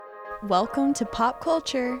Welcome to Pop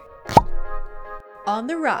Culture on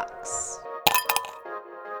the Rocks.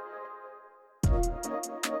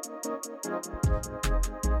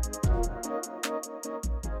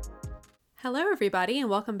 Hello, everybody, and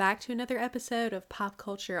welcome back to another episode of Pop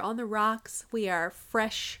Culture on the Rocks. We are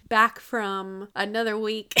fresh back from another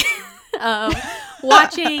week of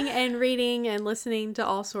watching and reading and listening to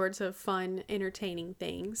all sorts of fun, entertaining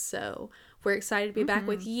things. So we're excited to be back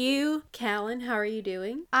with you. Callan, how are you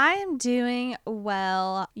doing? I am doing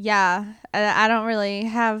well. Yeah, I don't really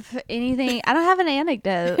have anything. I don't have an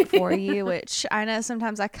anecdote for you, which I know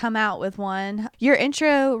sometimes I come out with one. Your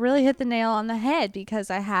intro really hit the nail on the head because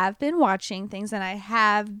I have been watching things and I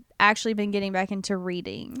have actually been getting back into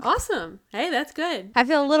reading. Awesome. Hey, that's good. I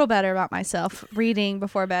feel a little better about myself reading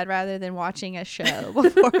before bed rather than watching a show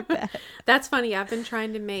before bed. That's funny. I've been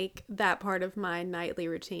trying to make that part of my nightly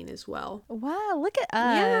routine as well. Wow, look at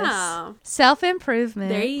us. Yeah. Self-improvement.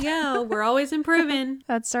 There you go. We're always improving.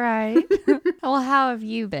 That's right. Well, how have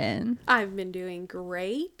you been? I've been doing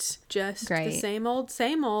great. Just the Great. same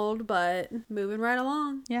old, but moving right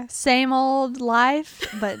along. Yeah, same old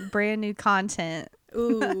life, but brand new content.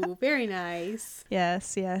 Ooh, very nice.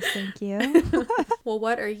 Yes, thank you. Well,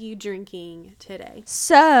 what are you drinking today?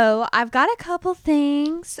 So, I've got a couple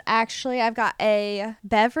things. Actually, I've got a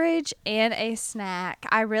beverage and a snack.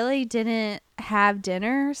 I really didn't have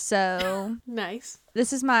dinner, so Nice.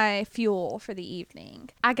 this is my fuel for the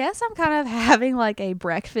evening. I guess I'm kind of having like a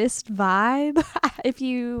breakfast vibe, if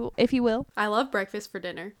you will. I love breakfast for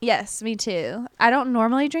dinner. Yes, me too. I don't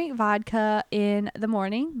normally drink vodka in the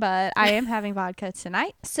morning, but I am having vodka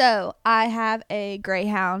tonight. So I have a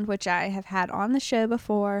Greyhound, which I have had on the show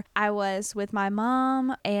before. I was with my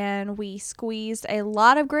mom and we squeezed a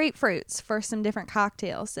lot of grapefruits for some different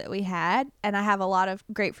cocktails that we had. And I have a lot of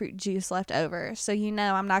grapefruit juice left over. So you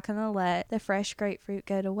know I'm not going to let the fresh grapefruit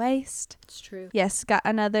go to waste. It's true. Yes, got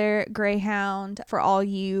another Greyhound for all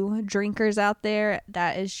you drinkers out there.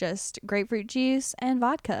 That is just grapefruit juice and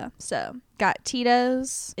vodka. So got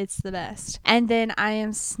Tito's. It's the best. And then I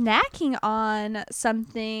am snacking on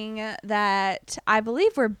something that I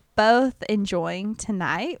believe we're both enjoying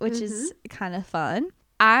tonight, which is kind of fun.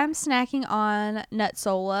 I'm snacking on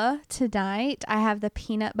Nutsola tonight. I have the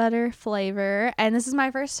peanut butter flavor, and this is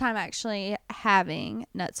my first time actually having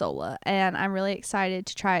Nutsola, and I'm really excited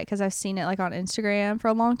to try it because I've seen it like on Instagram for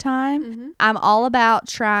a long time. I'm all about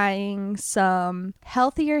trying some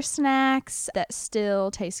healthier snacks that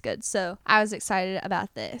still taste good, so I was excited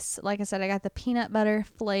about this. Like I said, I got the peanut butter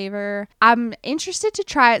flavor. I'm interested to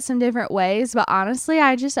try it some different ways, but honestly,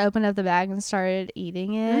 I just opened up the bag and started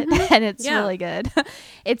eating it, and it's really good.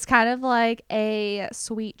 It's kind of like a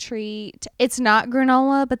sweet treat. It's not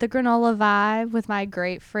granola, but the granola vibe with my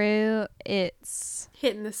grapefruit, it's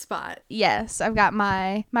Hitting the spot. yes, I've got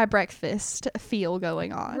my breakfast feel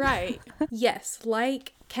going on. Right. Yes,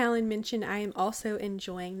 like Callan mentioned, I am also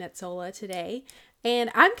enjoying Nutsola today. And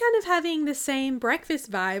I'm kind of having the same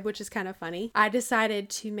breakfast vibe, which is kind of funny. I decided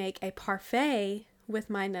to make a parfait with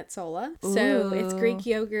my Nutsola. So it's Greek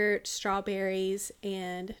yogurt, strawberries,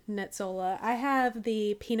 and Nutsola. I have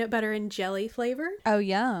the peanut butter and jelly flavor. Oh,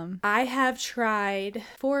 yum. I have tried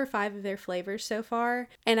 4 or 5 of their flavors so far,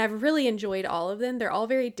 and I've really enjoyed all of them. They're all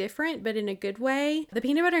very different, but in a good way. The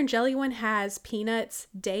peanut butter and jelly one has peanuts,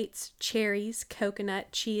 dates, cherries,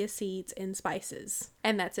 coconut, chia seeds, and spices.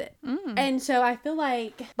 And that's it. And so I feel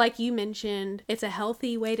like you mentioned, it's a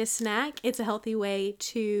healthy way to snack. It's a healthy way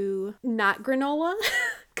to not granola.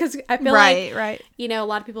 Because I feel Right. you know, a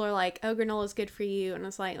lot of people are like, oh, granola is good for you. And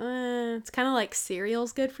it's like, it's kind of like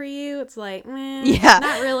cereal's good for you. It's like, Yeah.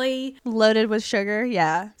 not really. Loaded with sugar,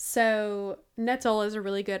 yeah. So Nutsola is a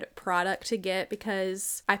really good product to get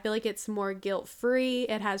because I feel like it's more guilt-free.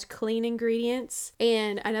 It has clean ingredients.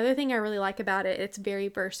 And another thing I really like about it, it's very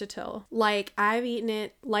versatile. Like, I've eaten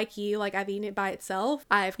it like you, like I've eaten it by itself.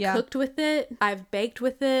 I've cooked with it. I've baked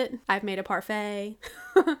with it. I've made a parfait.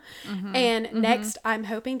 And next, I'm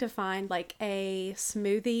hoping to find like a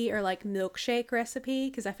smoothie or like milkshake recipe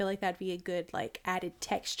because I feel like that'd be a good like added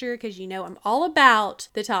texture because you know I'm all about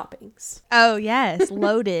the toppings. Oh, yes,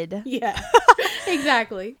 loaded. Yeah.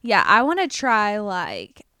 Exactly. Yeah, I want to try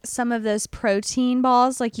like some of those protein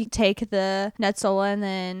balls. Like you take the Nutsola and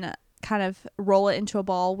then kind of roll it into a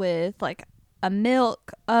ball with like a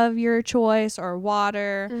milk of your choice or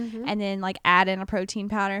water and then like add in a protein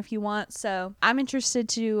powder if you want. So I'm interested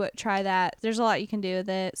to try that. There's a lot you can do with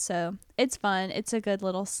it. So it's fun. It's a good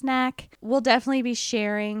little snack. We'll definitely be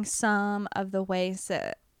sharing some of the ways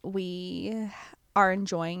that we are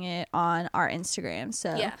enjoying it on our Instagram.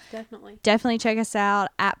 So Yeah, definitely. Definitely check us out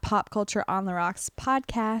at Pop Culture on the Rocks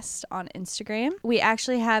podcast on Instagram. We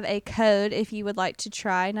actually have a code if you would like to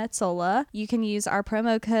try Nutsola. You can use our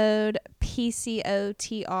promo code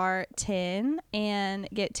PCOTR10 and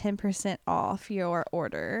get 10% off your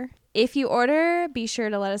order. If you order, be sure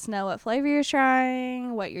to let us know what flavor you're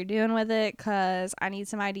trying, what you're doing with it, because I need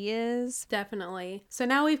some ideas. Definitely. So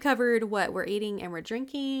now we've covered what we're eating and we're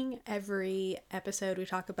drinking. Every episode we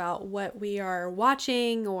talk about what we are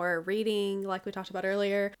watching or reading, like we talked about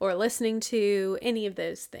earlier, or listening to, any of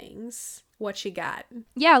those things. What you got?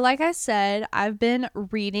 Yeah, like I said, I've been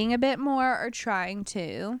reading a bit more or trying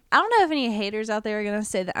to. I don't know if any haters out there are going to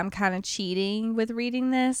say that I'm kind of cheating with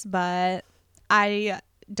reading this, but I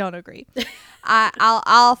don't agree.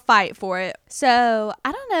 I'll fight for it. So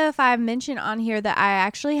I don't know if I mentioned on here that I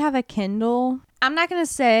actually have a Kindle. I'm not going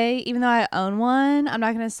to say, even though I own one, I'm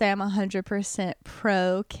not going to say I'm 100%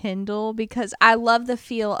 pro Kindle because I love the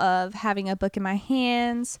feel of having a book in my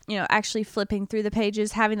hands, you know, actually flipping through the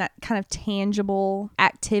pages, having that kind of tangible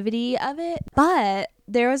activity of it. But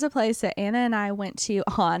there was a place that Anna and I went to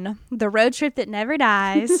on the road trip that never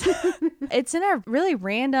dies. It's in a really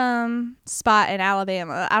random spot in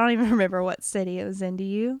Alabama. I don't even remember what city it was in. Do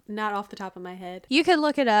you? Not off the top of my head. You could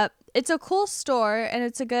look it up. It's a cool store and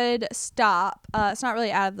it's a good stop. It's not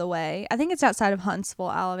really out of the way. I think it's outside of Huntsville,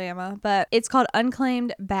 Alabama, but it's called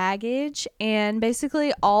Unclaimed Baggage. And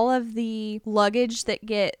basically all of the luggage that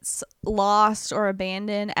gets lost or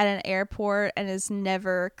abandoned at an airport and is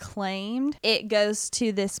never claimed, it goes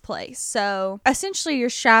to this place. So essentially you're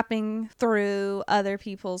shopping through other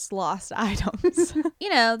people's lost items. You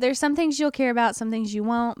know, there's some things you'll care about, some things you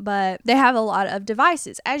won't, but they have a lot of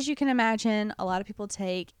devices. As you can imagine, a lot of people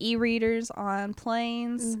take e-readers on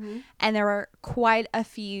planes, and there were quite a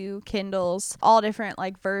few Kindles, all different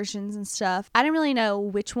like versions and stuff. I didn't really know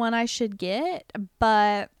which one I should get,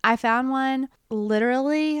 but I found one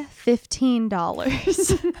literally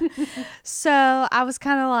 $15. So I was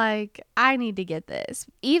kind of like, I need to get this.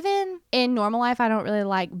 Even in normal life, I don't really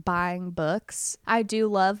like buying books. I do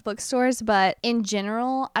love bookstores, but in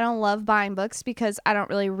general, I don't love buying books because I don't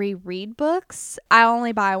really reread books. I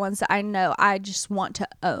only buy ones that I know I just want to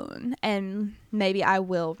own, and maybe I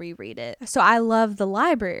will reread it. So I love the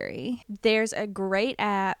library. There's a great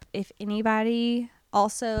app if anybody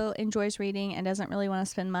also enjoys reading and doesn't really want to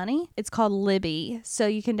spend money. It's called Libby. So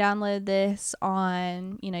you can download this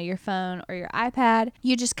on, you know, your phone or your iPad.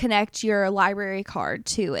 You just connect your library card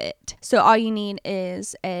to it. So all you need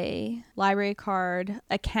is a library card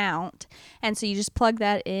account. And so you just plug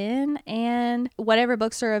that in, and whatever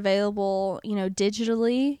books are available, you know,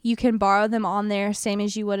 digitally, you can borrow them on there, same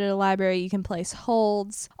as you would at a library. You can place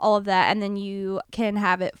holds, all of that, and then you can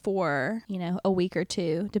have it for, you know, a week or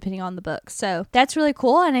two, depending on the book. So that's really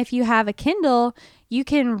cool. And if you have a Kindle, you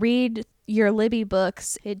can read your Libby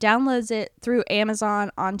books. It downloads it through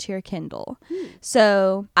Amazon onto your Kindle.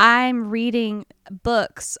 So I'm reading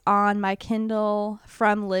books on my Kindle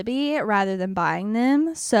from Libby rather than buying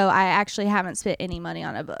them. So I actually haven't spent any money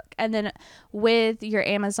on a book. And then with your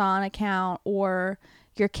Amazon account or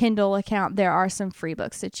your Kindle account, there are some free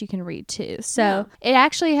books that you can read too. So it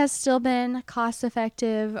actually has still been cost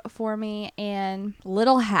effective for me. And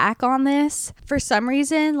little hack on this, for some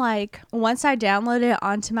reason, like once I download it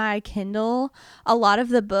onto my Kindle, a lot of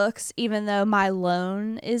the books, even though my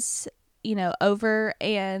loan is, you know, over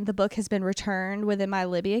and the book has been returned within my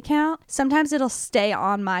Libby account, sometimes it'll stay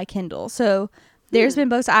on my Kindle. So there's been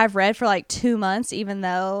books I've read for like 2 months, even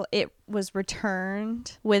though it was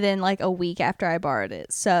returned within like a week after I borrowed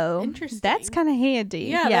it. So that's kind of handy.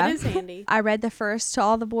 Yeah, that is handy. I read the first To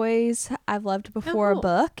All the Boys I've Loved Before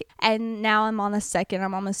book, and now I'm on the second.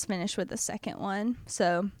 I'm almost finished with the second one.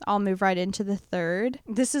 So I'll move right into the third.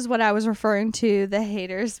 This is what I was referring to, the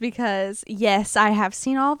haters, because yes, I have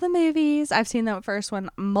seen all the movies. I've seen the first one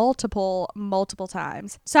multiple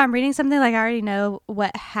times. So I'm reading something like I already know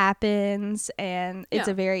what happens, and it's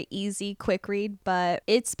a very easy, quick read, but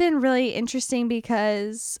it's been really interesting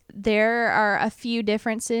because there are a few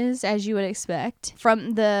differences, as you would expect,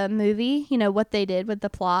 from the movie, you know, what they did with the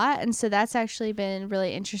plot. And so that's actually been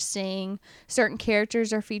really interesting. Certain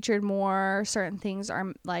characters are featured more, certain things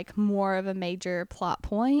are like more of a major plot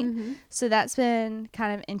point. So that's been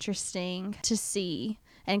kind of interesting to see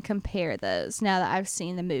and compare those now that I've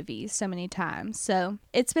seen the movies so many times. So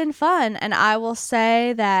it's been fun, and I will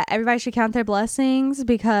say that everybody should count their blessings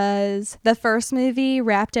because the first movie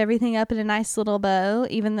wrapped everything up in a nice little bow,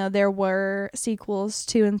 even though there were sequels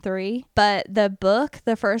 2 and 3. But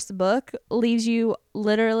the first book leaves you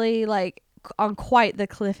literally like on quite the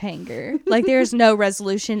cliffhanger. Like there's no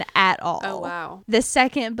resolution at all. Oh, wow. The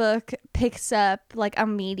second book picks up like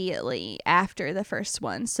immediately after the first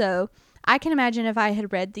one. So I can imagine if I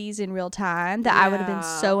had read these in real time that I would have been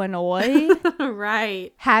so annoyed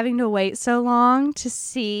Right. having to wait so long to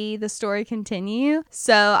see the story continue.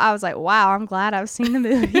 So I was like, wow, I'm glad I've seen the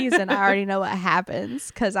movies and I already know what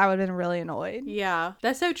happens, because I would have been really annoyed. Yeah.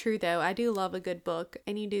 That's so true, though. I do love a good book,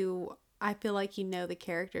 and I feel like the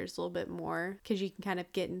characters a little bit more because you can kind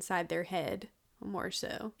of get inside their head more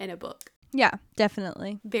so in a book. Yeah,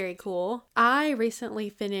 definitely. Very cool. I recently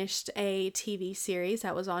finished a TV series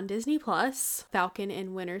that was on Disney Plus, Falcon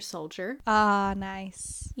and Winter Soldier. Ah,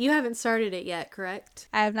 nice. You haven't started it yet, correct?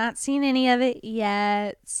 I have not seen any of it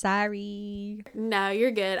yet. Sorry. No,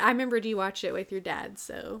 you're good. I remembered you watched it with your dad,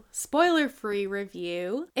 so spoiler-free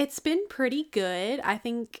review. It's been pretty good. I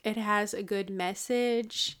think it has a good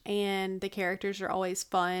message, and the characters are always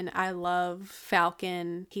fun. I love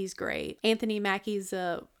Falcon. He's great. Anthony Mackie's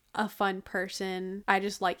a fun person. I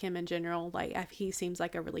just like him in general. Like, he seems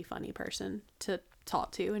like a really funny person to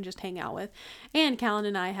talk to and just hang out with. And Callan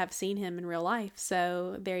and I have seen him in real life,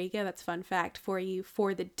 so there you go. That's a fun fact for you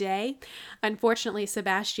for the day. Unfortunately,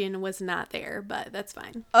 Sebastian was not there, but that's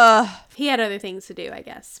fine. He had other things to do, I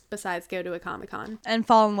guess, besides go to a Comic-Con and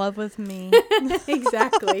fall in love with me.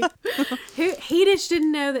 Exactly. He just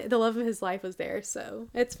didn't know that the love of his life was there, so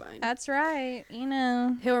it's fine. That's right.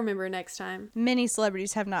 He'll remember next time. Many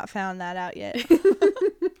celebrities have not found that out yet.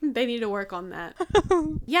 They need to work on that.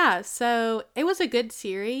 Yeah, so it was a good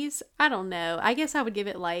series. I don't know. I guess I would give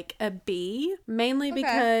it like a B, mainly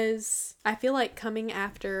because I feel like coming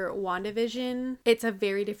after WandaVision, it's a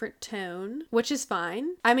very different tone, which is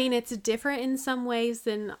fine. I mean, it's different in some ways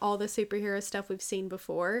than all the superhero stuff we've seen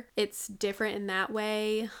before. It's different in that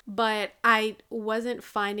way, but I wasn't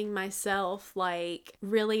finding myself like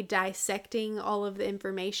really dissecting all of the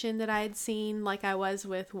information that I had seen like I was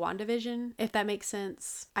with WandaVision, if that makes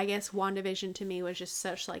sense. I guess WandaVision to me was just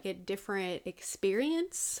such like a different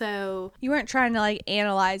experience. So you weren't trying to like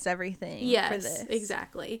analyze everything. Yes, for this.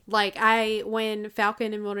 Exactly. Like when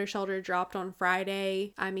Falcon and Winter Soldier dropped on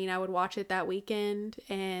Friday, I mean, I would watch it that weekend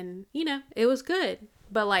and it was good.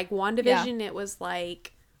 But like WandaVision, It was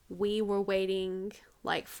like we were waiting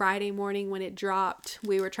like Friday morning when it dropped.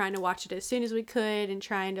 We were trying to watch it as soon as we could and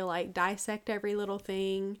trying to like dissect every little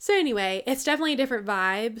thing. So anyway, it's definitely a different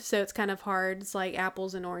vibe. So it's kind of hard. It's like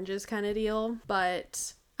apples and oranges kind of deal.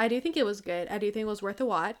 But I do think it was good. I do think it was worth a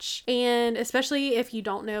watch. And especially if you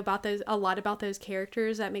don't know a lot about those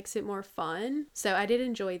characters, that makes it more fun. So I did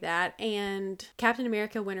enjoy that. And Captain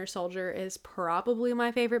America Winter Soldier is probably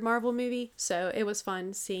my favorite Marvel movie. So it was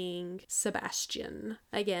fun seeing Sebastian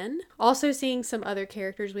again. Also seeing some other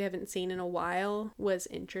characters we haven't seen in a while was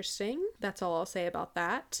interesting. That's all I'll say about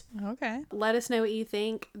that. Okay. Let us know what you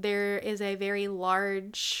think. There is a very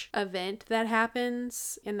large event that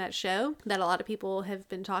happens in that show that a lot of people have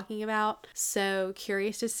been talking about. So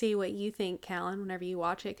curious to see what you think, Callan, whenever you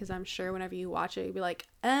watch it, because I'm sure whenever you watch it, you'll be like,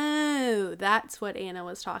 oh, that's what Anna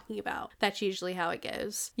was talking about. That's usually how it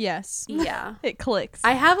goes. Yes. Yeah. It clicks.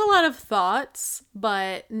 I have a lot of thoughts,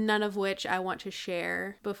 but none of which I want to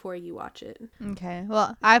share before you watch it. Okay.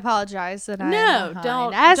 Well, I apologize that I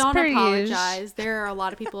don't apologize. There are a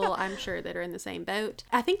lot of people I'm sure that are in the same boat.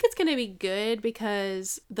 I think it's going to be good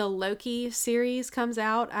because the Loki series comes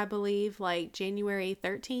out, I believe, like January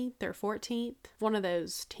 13th or 14th. One of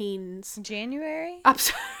those teens. January? I'm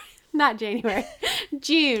sorry. Not January.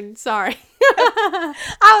 June. Sorry.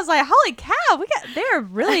 I was like, holy cow, they're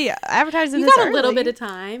really advertising you this got a early. little bit of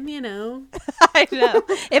time, I know.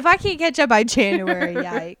 If I can't catch up by January,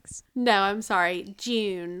 yikes. No, I'm sorry.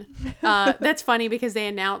 June. That's funny because they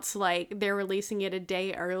announced like they're releasing it a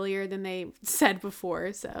day earlier than they said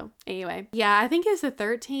before. So anyway, yeah, I think it's the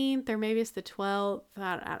 13th or maybe it's the 12th.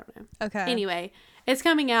 I don't know. Okay. Anyway, it's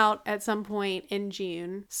coming out at some point in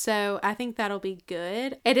June, so I think that'll be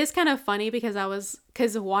good. It is kind of funny because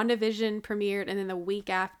WandaVision premiered and then the week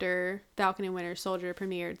after Falcon and Winter Soldier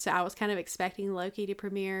premiered, so I was kind of expecting Loki to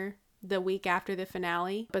premiere the week after the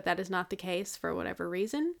finale, but that is not the case for whatever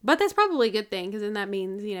reason. But that's probably a good thing because then that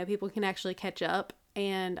means, people can actually catch up.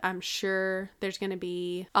 And I'm sure there's going to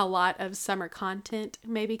be a lot of summer content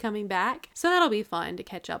maybe coming back. So that'll be fun to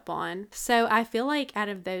catch up on. So I feel like out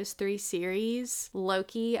of those 3 series,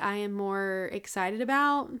 Loki I am more excited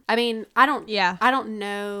about. I mean, I don't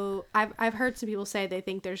know. I've heard some people say they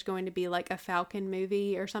think there's going to be like a Falcon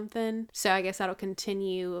movie or something. So I guess that'll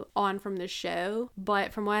continue on from the show.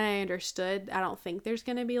 But from what I understood, I don't think there's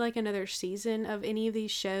going to be like another season of any of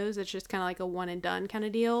these shows. It's just kind of like a one and done kind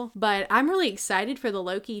of deal. But I'm really excited for the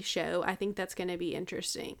Loki show. I think that's going to be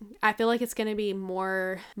interesting. I feel like it's going to be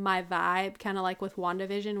more my vibe, kind of like with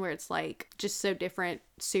WandaVision, where it's like just so different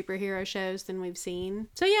superhero shows than we've seen.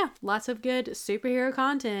 So yeah, lots of good superhero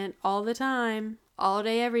content all the time, all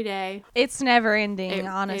day, every day. It's never ending,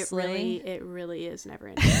 honestly. It really is never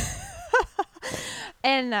ending.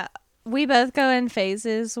 And we both go in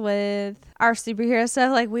phases with our superhero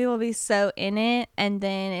stuff. Like, we will be so in it, and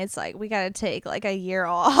then it's like we gotta take like a year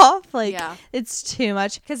off. Like, Yeah. it's too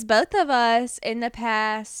much. Because both of us in the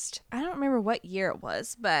past, I don't remember what year it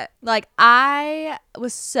was, but like I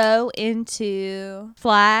was so into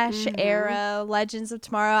Flash, Arrow, Legends of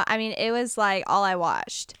Tomorrow. I mean, it was like all I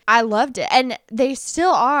watched. I loved it, and they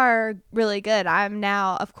still are really good. I'm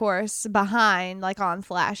now, of course, behind like on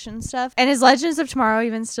Flash and stuff. And is Legends of Tomorrow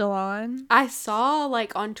even still on? I saw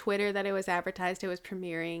like on Twitter that it was advertised it was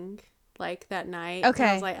premiering like that night. Okay.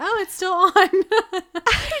 And I was like, oh, it's still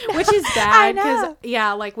on. Which is bad because,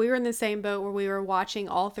 yeah, like we were in the same boat where we were watching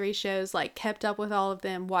all 3 shows, like kept up with all of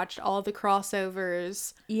them, watched all the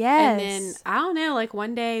crossovers. Yes. And then, I don't know, like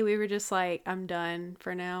one day we were just like, I'm done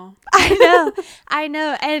for now. I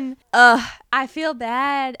know. And I feel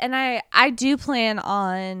bad. And I do plan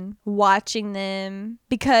on watching them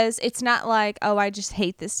because it's not like, oh, I just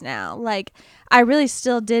hate this now. Like, I really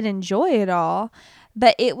still did enjoy it all.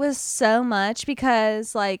 But it was so much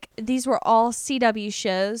because, like, these were all CW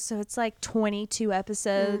shows. So it's like 22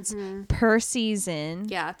 episodes per season.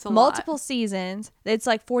 Yeah, it's a multiple lot. seasons. It's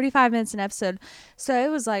like 45 minutes an episode. So it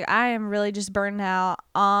was like, I am really just burning out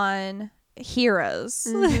on heroes.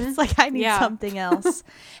 It's like I need something else.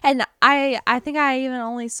 And I think I even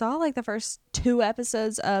only saw like the first 2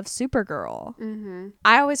 episodes of Supergirl.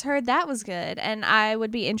 I always heard that was good, and I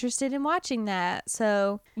would be interested in watching that.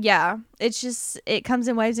 So yeah, it's just, it comes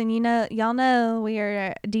in waves. And y'all know we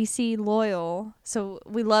are DC loyal, so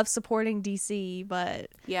we love supporting DC, but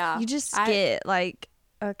yeah, you just get like,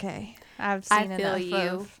 okay, I've seen enough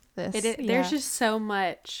of this. There's just so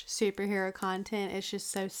much superhero content. It's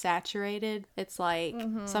just so saturated. It's like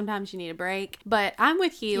sometimes you need a break. But I'm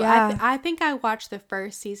with you. Yeah. I think I watched the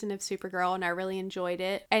first season of Supergirl and I really enjoyed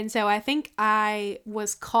it. And so I think I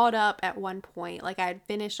was caught up at one point. Like I had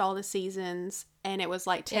finished all the seasons. And it was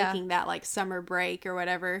like taking that like summer break or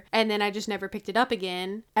whatever. And then I just never picked it up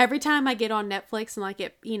again. Every time I get on Netflix and like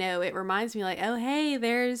it, you know, it reminds me like, oh, hey,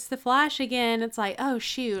 there's the Flash again. It's like, oh,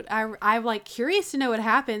 shoot. I'm like curious to know what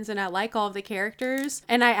happens. And I like all of the characters.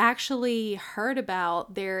 And I actually heard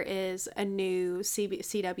about there is a new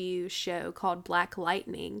CW show called Black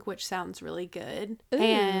Lightning, which sounds really good. Ooh.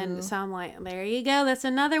 And so I'm like, there you go. That's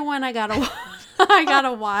another one I gotta I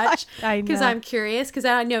gotta watch. Because I'm curious because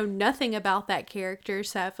I know nothing about that character,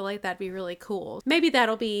 so I feel like that'd be really cool. Maybe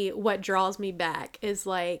that'll be what draws me back, is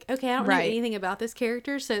like, okay, I don't know anything about this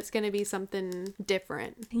character, so it's going to be something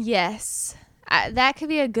different. Yes, that could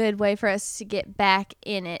be a good way for us to get back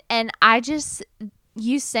in it. And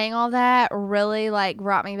you saying all that really like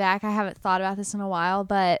brought me back. I haven't thought about this in a while,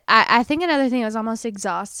 but I think another thing that was almost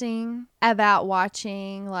exhausting about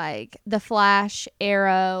watching like The Flash,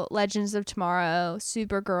 Arrow, Legends of Tomorrow,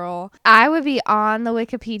 Supergirl, I would be on the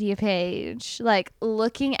Wikipedia page like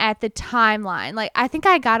looking at the timeline. Like I think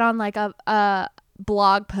I got on like a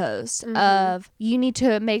blog post of, you need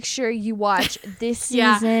to make sure you watch this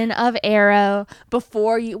season of Arrow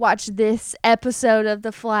before you watch this episode of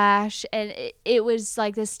The Flash. And it was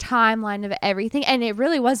like this timeline of everything, and it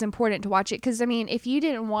really was important to watch it because I mean, if you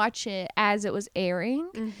didn't watch it as it was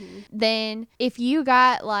airing, then if you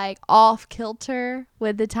got like off kilter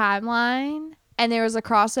with the timeline and there was a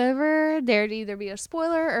crossover, there'd either be a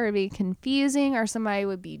spoiler or it'd be confusing, or somebody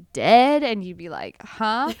would be dead and you'd be like,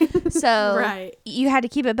 huh? So you had to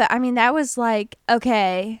keep it. But I mean, that was like,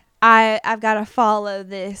 okay, I've got to follow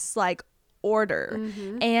this like order.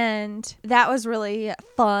 And that was really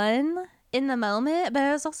fun in the moment, but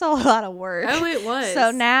it was also a lot of work. Oh, it was.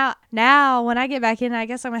 So now when I get back in, I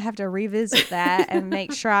guess I'm gonna have to revisit that and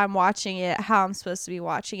make sure I'm watching it how I'm supposed to be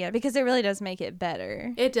watching it, because it really does make it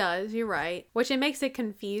better. It does, you're right. Which it makes it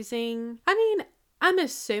confusing. I mean, I'm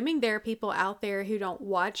assuming there are people out there who don't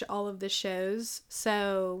watch all of the shows.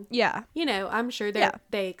 So, yeah, you know, I'm sure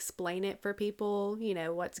they explain it for people, you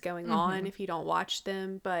know, what's going on if you don't watch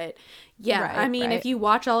them. But yeah, I mean, if you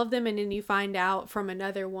watch all of them and then you find out from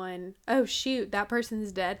another one, oh, shoot, that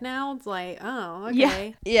person's dead now. It's like, oh,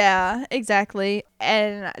 okay. Yeah, exactly.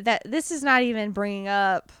 And this is not even bringing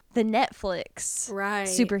up the Netflix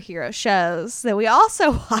superhero shows that we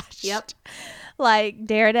also watched. Yep. Like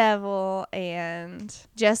Daredevil and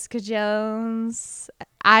Jessica Jones.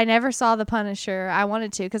 I never saw The Punisher. I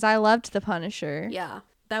wanted to because I loved The Punisher. Yeah.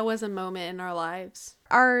 that was a moment in our lives.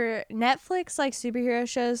 Are Netflix like superhero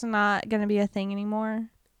shows not going to be a thing anymore?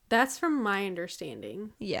 That's from my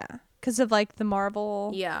understanding. Yeah. Because of like the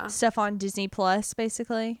Marvel stuff on Disney Plus,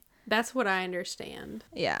 basically. That's what I understand.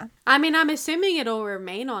 Yeah. I mean, I'm assuming it'll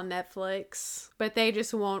remain on Netflix, but they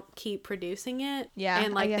just won't keep producing it. Yeah.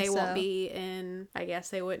 And like they won't so. be in, I guess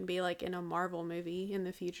they wouldn't be like in a Marvel movie in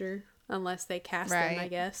the future unless they cast them, I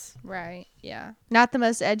guess. Right. Yeah. Not the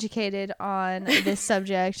most educated on this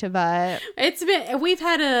subject, but we've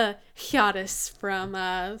had a hiatus from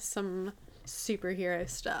some superhero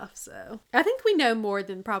stuff, so I think we know more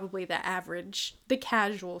than probably the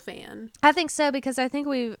casual fan. I think so, because I think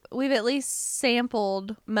we've at least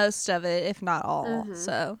sampled most of it, if not all.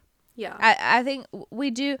 So yeah, I think we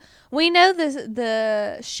know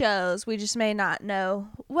the shows, we just may not know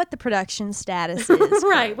what the production status is.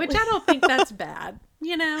 Right, which I don't think that's bad,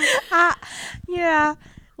 you know. Yeah,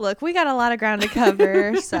 look, we got a lot of ground to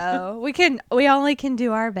cover, so we only can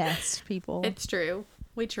do our best, people. It's true.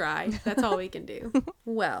 We try. That's all we can do.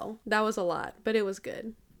 Well, that was a lot, but it was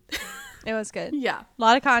good. It was good. Yeah. A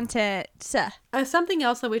lot of content. Something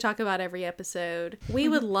else that we talk about every episode. We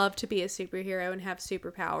would love to be a superhero and have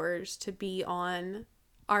superpowers to be on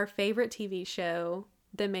our favorite TV show,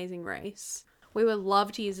 The Amazing Race. We would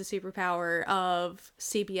love to use the superpower of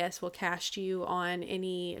CBS will cast you on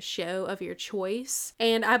any show of your choice.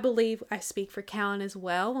 And I believe I speak for Callan as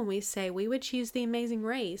well when we say we would choose The Amazing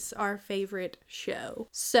Race, our favorite show.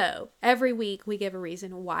 So every week we give a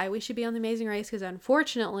reason why we should be on The Amazing Race, because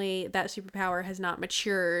unfortunately that superpower has not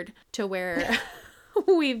matured to where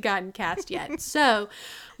we've gotten cast yet. So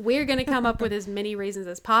we're going to come up with as many reasons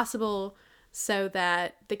as possible so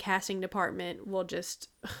that the casting department will just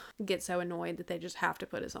get so annoyed that they just have to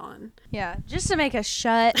put us on. Yeah, just to make us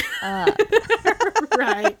shut up.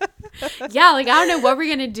 Right. Yeah, like I don't know what we're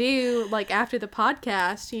gonna do like after the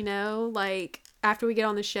podcast, you know, like after we get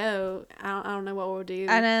on the show. I don't know what we'll do.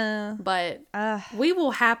 I know, but we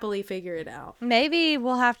will happily figure it out. Maybe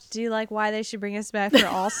we'll have to do like why they should bring us back for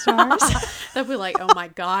All Stars. They'll be like, oh my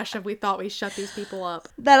gosh, have we thought we shut these people up?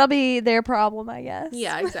 That'll be their problem, I guess.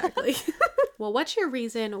 Yeah, exactly. Well, what's your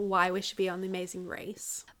reason why we should be on The Amazing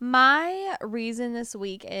Race? My reason this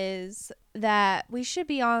week is that we should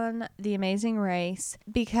be on The Amazing Race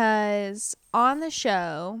because on the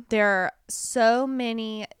show, there are so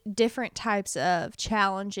many different types of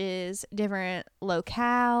challenges, different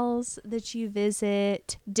locales that you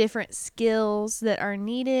visit, different skills that are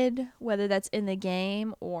needed, whether that's in the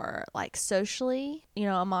game or like socially, you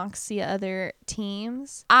know, amongst the other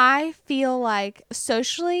teams. I feel like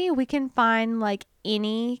socially we can find like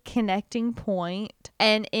any connecting point,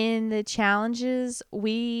 and in the challenges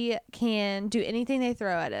we can do anything they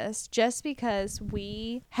throw at us just because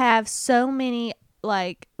we have so many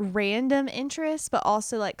like random interests but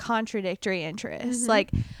also like contradictory interests.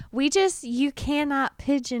 Like you cannot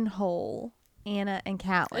pigeonhole Anna and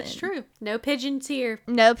Callan. It's true. No pigeons here.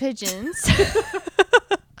 No pigeons.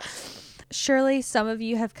 Surely some of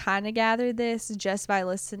you have kind of gathered this just by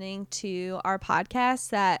listening to our podcast,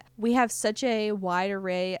 that we have such a wide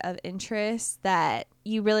array of interests that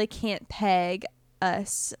you really can't peg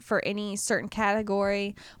us for any certain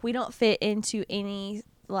category. We don't fit into any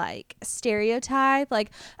like stereotype. Like,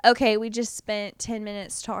 okay, we just spent 10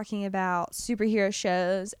 minutes talking about superhero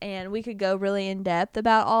shows and we could go really in depth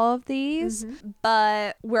about all of these,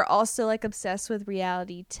 but we're also like obsessed with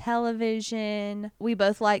reality television. We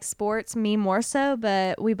both like sports, me more so,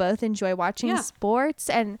 but we both enjoy watching sports,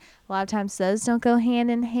 and a lot of times those don't go hand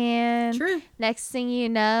in hand. True. Next thing you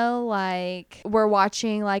know, like we're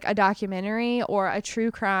watching like a documentary or a true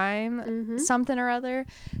crime, something or other.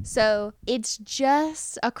 So it's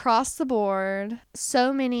just across the board,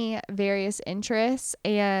 so many various interests,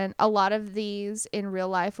 and a lot of these in real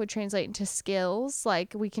life would translate into skills.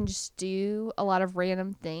 Like we can just do a lot of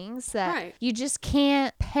random things that you just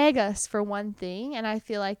can't peg us for one thing. And I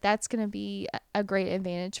feel like that's going to be a great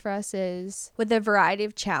advantage for us, is with the variety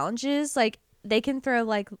of challenges, like they can throw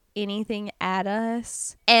like anything at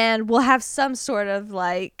us and we'll have some sort of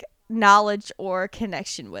like knowledge or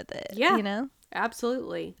connection with it. Yeah. You know?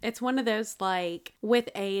 Absolutely. It's one of those like with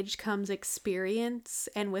age comes experience,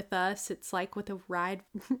 and with us it's like with a wide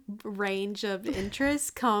range of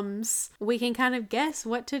interests comes we can kind of guess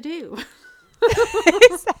what to do.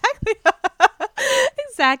 Exactly.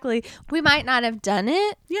 Exactly. We might not have done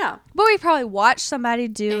it. Yeah. But we probably watched somebody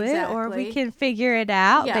do it, or we can figure it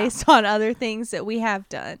out based on other things that we have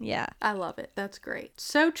done. Yeah. I love it. That's great.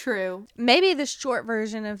 So true. Maybe the short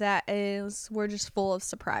version of that is we're just full of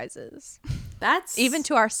surprises. That's Even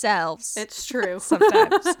to ourselves. It's true.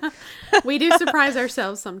 Sometimes. We do surprise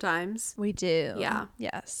ourselves sometimes. We do. Yeah.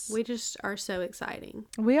 Yes. We just are so exciting.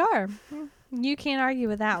 We are. You can't argue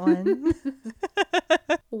with that one.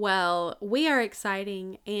 Well, we are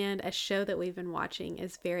exciting, and a show that we've been watching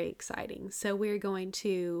is very exciting. So we're going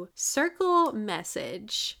to circle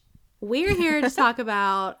message. We're here to talk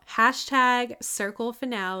about hashtag circle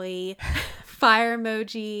finale, fire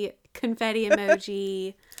emoji, confetti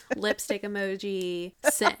emoji, lipstick emoji,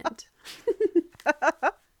 send.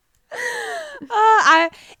 I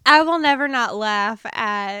will never not laugh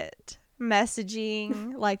at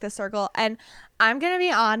messaging like the circle. And I'm gonna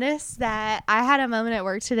be honest that I had a moment at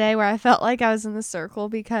work today where I felt like I was in the circle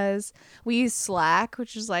because we use Slack,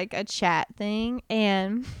 which is like a chat thing,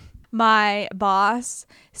 and my boss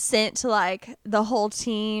sent to like the whole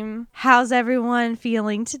team, how's everyone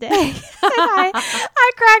feeling today? And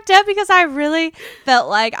I cracked up because I really felt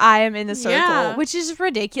like I am in the circle, which is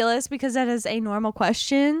ridiculous because that is a normal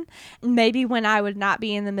question. Maybe when I would not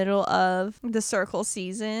be in the middle of the circle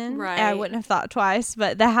season, right, I wouldn't have thought twice,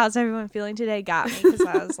 but the how's everyone feeling today got me because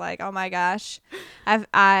I was like, oh my gosh,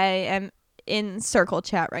 I am in circle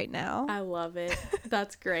chat right now. I love it.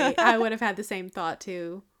 That's great. I would have had the same thought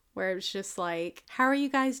too, where it's just like, how are you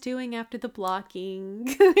guys doing after the blocking?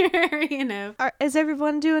 You know, is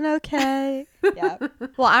everyone doing okay? Yeah.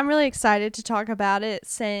 Well, I'm really excited to talk about it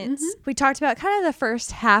since we talked about kind of the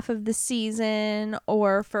first half of the season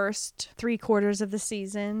or first 3/4 of the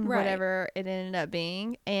season, whatever it ended up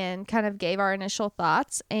being, and kind of gave our initial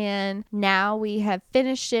thoughts. And now we have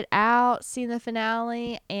finished it out, seen the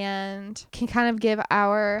finale, and can kind of give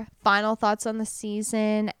our final thoughts on the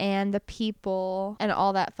season and the people and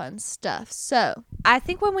all that fun stuff. So I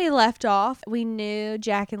think when we left off, we knew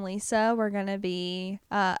Jack and Lisa were going to be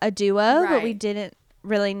a duo, but we didn't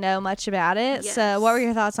really know much about it. Yes. So what were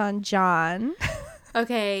your thoughts on John?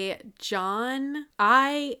 Okay, John,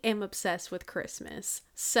 I am obsessed with Christmas.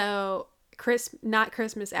 So not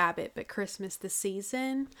Christmas Abbott, but Christmas the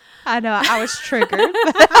season. I know, I was triggered.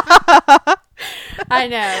 I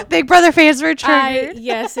know. Big Brother fans were triggered.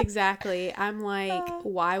 Yes, exactly. I'm like,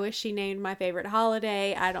 why was she named my favorite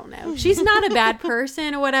holiday? I don't know. She's not a bad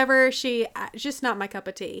person or whatever. Just not my cup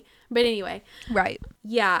of tea. But anyway. Right.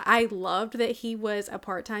 Yeah, I loved that he was a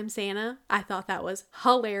part-time Santa. I thought that was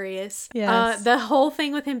hilarious. Yes. The whole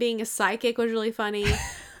thing with him being a psychic was really funny.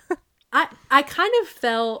 I kind of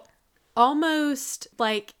felt almost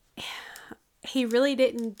like he really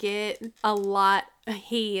didn't get a lot.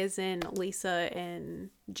 He is in Lisa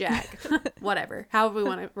and Jack, whatever, however we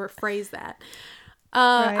want to rephrase that.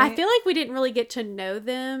 I feel like we didn't really get to know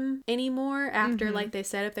them anymore after like they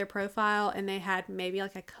set up their profile and they had maybe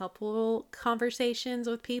like a couple conversations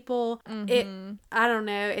with people. I don't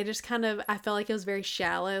know, it just kind of, I felt like it was very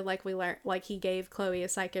shallow. Like we learned, like he gave Chloe a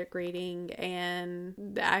psychic reading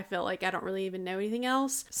and I felt like I don't really even know anything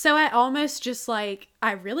else. So I almost just like,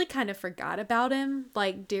 I really kind of forgot about him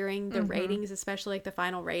like during the ratings, especially like the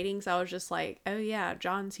final ratings. I was just like, oh yeah,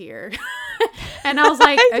 John's here. And I was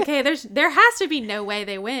like, okay, there has to be no way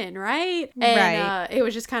they win, right? And it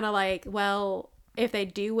was just kind of like, well, if they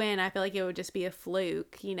do win, I feel like it would just be a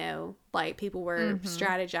fluke, you know, like people were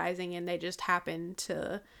strategizing and they just happened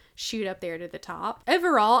to shoot up there to the top.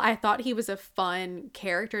 Overall, I thought he was a fun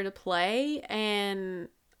character to play, and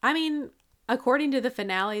I mean, according to the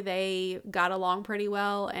finale, they got along pretty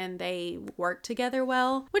well and they worked together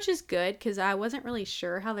well, which is good because I wasn't really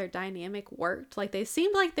sure how their dynamic worked. Like they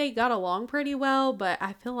seemed like they got along pretty well, but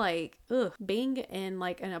I feel like being in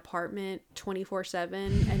like an apartment 24/7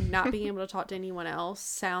 and not being able to talk to anyone else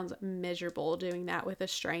sounds miserable, doing that with a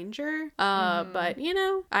stranger. But you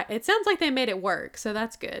know, it sounds like they made it work, so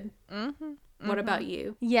that's good. What about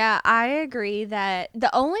you? Yeah, I agree that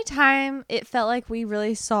the only time it felt like we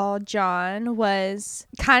really saw John was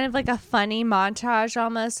kind of like a funny montage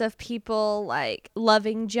almost of people like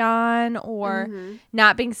loving John or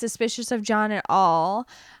not being suspicious of John at all.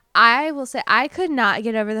 I will say I could not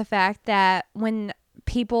get over the fact that when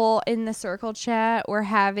people in the circle chat were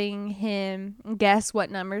having him guess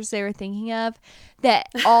what numbers they were thinking of, that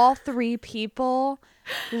all three people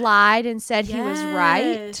lied and said he was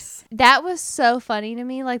right. That was so funny to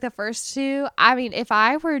me. Like the first two, I mean, if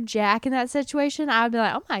I were Jack in that situation, I would be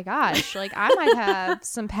like, oh my gosh, like I might have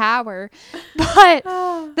some power. But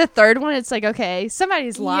the third one, it's like, okay,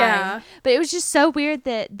 somebody's lying. But it was just so weird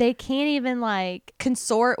that they can't even like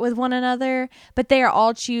consort with one another, but they are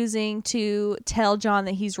all choosing to tell John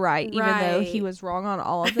that he's right, even though he was wrong on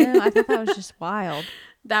all of them. I thought that was just wild.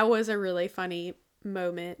 That was a really funny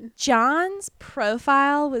moment. John's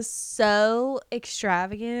profile was so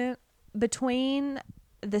extravagant between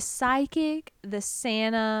the psychic, the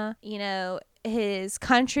Santa, you know, his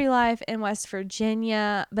country life in West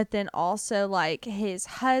Virginia, but then also like his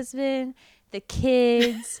husband, the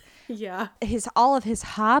kids, Yeah. all of his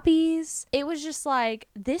hobbies. It was just like,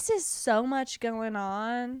 this is so much going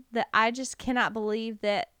on that I just cannot believe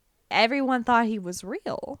that everyone thought he was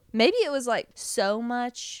real. Maybe it was like so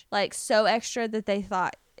much, like so extra that they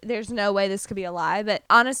thought there's no way this could be a lie. But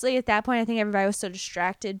honestly, at that point, I think everybody was so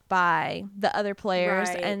distracted by the other players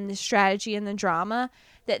Right. and the strategy and the drama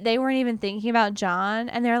that they weren't even thinking about John.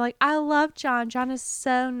 And they're like, I love John. John is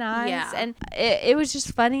so nice. Yeah. And it was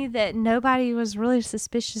just funny that nobody was really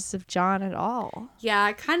suspicious of John at all. Yeah,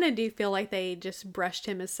 I kind of do feel like they just brushed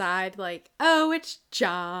him aside, like, oh, it's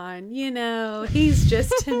John, you know, he's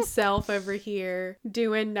just himself over here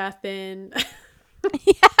doing nothing.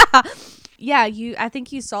 Yeah, I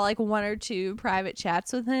think you saw like one or two private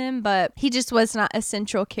chats with him, but he just was not a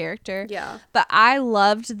central character. Yeah. But I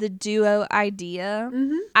loved the duo idea.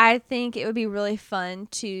 Mm-hmm. I think it would be really fun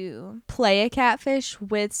to play a catfish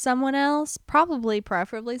with someone else,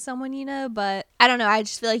 preferably someone you know, but I don't know. I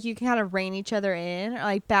just feel like you can kind of rein each other in or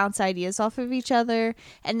like bounce ideas off of each other,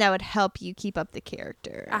 and that would help you keep up the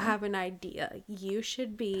character. I have an idea. You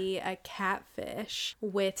should be a catfish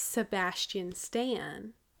with Sebastian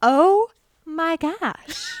Stan. Oh my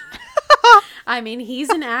gosh. I mean, he's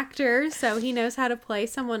an actor, so he knows how to play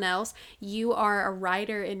someone else. You are a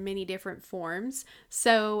writer in many different forms,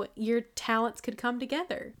 so your talents could come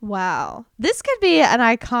together. Wow. This could be an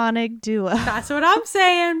iconic duo. That's what I'm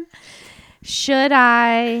saying. Should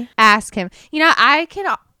I ask him? You know, I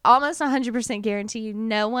can almost 100% guarantee you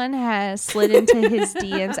no one has slid into his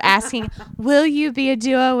DMs asking, will you be a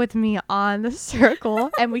duo with me on the circle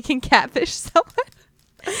and we can catfish someone?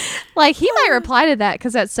 Like, he might reply to that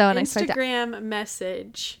because that's so unexpected. Instagram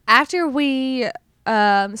message. After we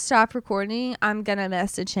stop recording, I'm gonna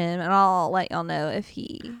message him and I'll let y'all know if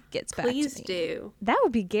he gets back to me. Please do. That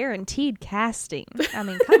would be guaranteed casting. I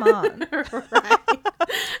mean, come on. Right.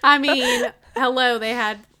 I mean, hello, they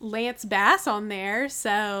had Lance Bass on there,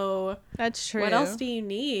 so That's true. what else do you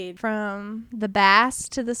need? From the Bass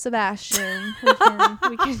to the Sebastian,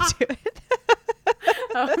 we can do it.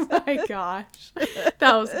 Oh my gosh.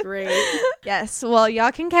 That was great. Yes. Well,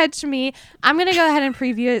 y'all can catch me. I'm going to go ahead and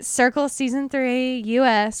preview it. Circle Season 3,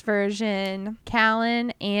 US version.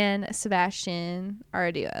 Callan and Sebastian are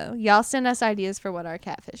a duo. Y'all send us ideas for what our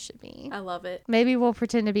catfish should be. I love it. Maybe we'll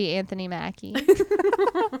pretend to be Anthony Mackie.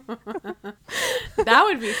 That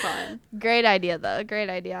would be fun. Great idea, though. Great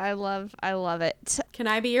idea. I love it. Can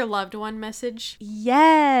I be your loved one message?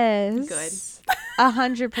 Yes. Good.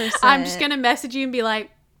 100%. I'm just going to message you and be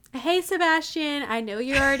like, hey, Sebastian, I know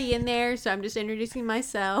you're already in there, so I'm just introducing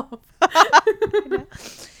myself.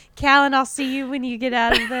 Callan, I'll see you when you get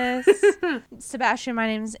out of this. Sebastian, my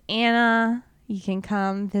name's Anna. You can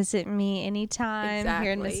come visit me anytime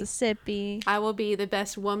here in Exactly. Mississippi. I will be the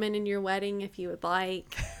best woman in your wedding if you would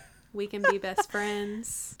like. We can be best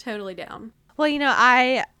friends. Totally down. Well, you know,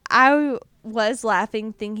 I was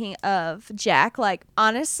laughing thinking of Jack. Like,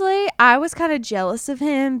 honestly, I was kind of jealous of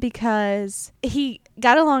him because he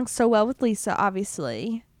got along so well with Lisa,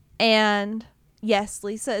 obviously. And yes,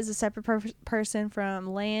 Lisa is a separate person from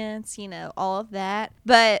Lance, you know, all of that.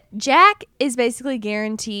 But Jack is basically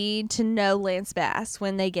guaranteed to know Lance Bass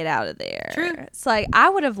when they get out of there. True. It's like, I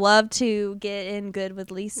would have loved to get in good with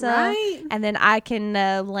Lisa. Right. And then I can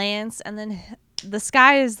know Lance, and then the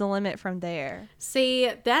sky is the limit from there.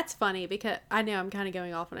 See, that's funny because I know I'm kind of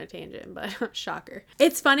going off on a tangent, but shocker.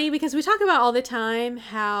 It's funny because we talk about all the time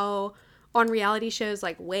how on reality shows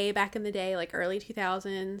like way back in the day, like early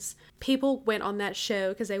 2000s, people went on that show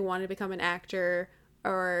because they wanted to become an actor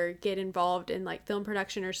or get involved in like film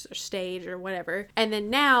production or stage or whatever. And then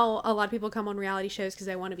now a lot of people come on reality shows because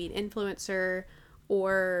they want to be an influencer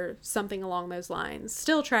or something along those lines.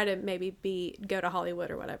 Still try to maybe go to Hollywood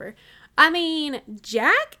or whatever. I mean,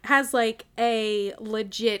 Jack has like a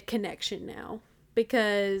legit connection now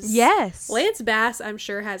because Yes. Lance Bass, I'm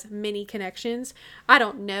sure, has many connections. I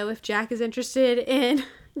don't know if Jack is interested in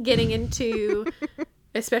getting into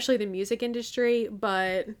especially the music industry,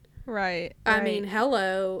 but Right. I mean,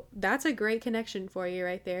 hello, that's a great connection for you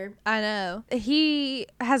right there. I know. He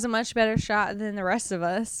has a much better shot than the rest of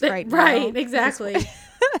us right now. Right, exactly.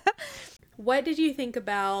 What did you think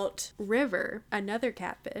about River, another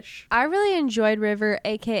catfish? I really enjoyed River,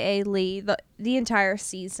 aka Lee, the entire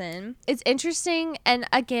season. It's interesting, and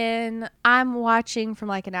again, I'm watching from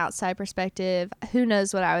like an outside perspective. Who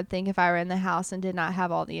knows what I would think if I were in the house and did not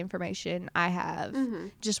have all the information I have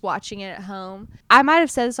just watching it at home. I might have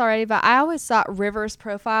said this already, but I always thought River's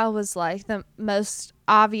profile was like the most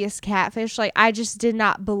obvious catfish. Like, I just did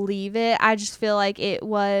not believe it. I just feel like it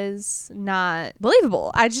was not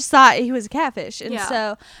believable. I just thought he was a catfish. And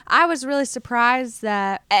so I was really surprised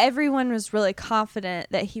that everyone was really confident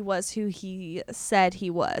that he was who he said he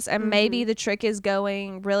was. And maybe the trick is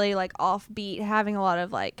going really like offbeat, having a lot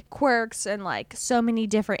of like quirks and like so many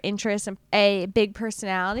different interests and a big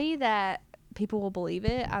personality that people will believe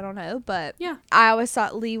it. I don't know, but yeah, I always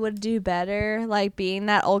thought Lee would do better, like being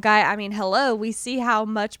that old guy. I mean, hello, we see how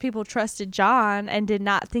much people trusted John and did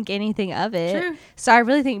not think anything of it. True. So I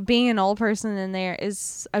really think being an old person in there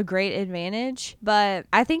is a great advantage, but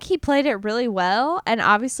I think he played it really well, and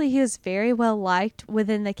obviously he was very well liked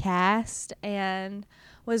within the cast and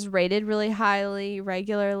was rated really highly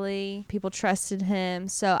regularly. People trusted him.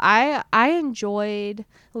 So I enjoyed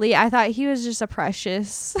Lee. I thought he was just a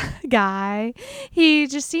precious guy. He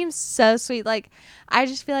just seems so sweet. Like, I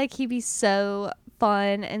just feel like he'd be so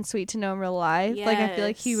fun and sweet to know in real life. Like, I feel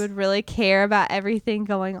like he would really care about everything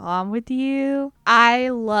going on with you. I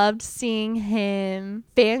loved seeing him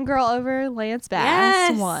fangirl over Lance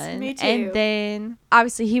Bass one. Me too. And then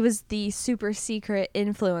obviously he was the super secret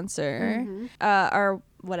influencer, or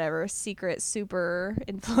whatever, secret super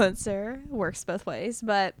influencer, works both ways,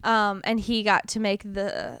 but and he got to make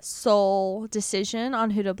the sole decision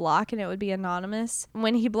on who to block, and it would be anonymous.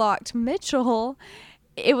 When he blocked Mitchell,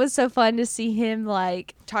 it was so fun to see him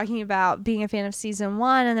like talking about being a fan of season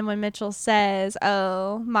 1, and then when Mitchell says,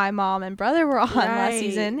 oh, my mom and brother were on last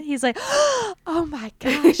season, he's like, oh my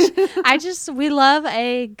gosh. We love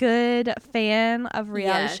a good fan of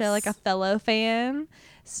reality show, like a fellow fan.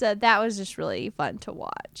 So that was just really fun to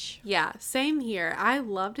watch. Yeah, same here. I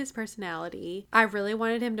loved his personality. I really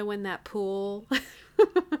wanted him to win that pool.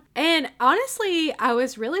 And honestly, I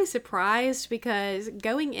was really surprised because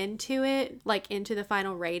going into it, like into the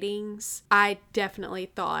final ratings, I definitely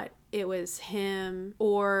thought it was him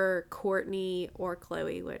or Courtney or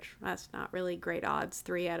Chloe, which that's not really great odds.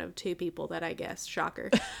 3 out of 2 people that I guess.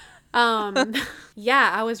 Shocker.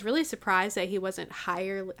 Yeah, I was really surprised that he wasn't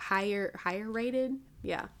higher rated.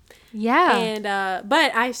 Yeah. And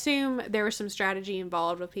but I assume there was some strategy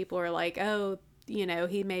involved with people who are like, oh, you know,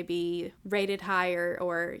 he may be rated higher,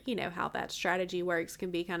 or, you know, how that strategy works can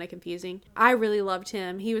be kind of confusing. I really loved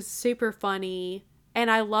him. He was super funny. And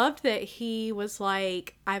I loved that he was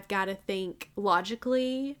like, I've got to think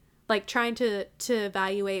logically, like trying to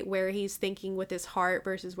evaluate where he's thinking with his heart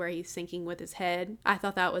versus where he's thinking with his head. I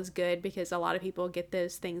thought that was good because a lot of people get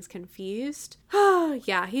those things confused.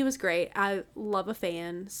 Yeah, he was great. I love a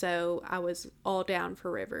fan, so I was all down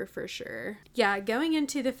for River for sure. Yeah, going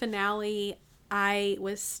into the finale, I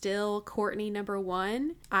was still Courtney number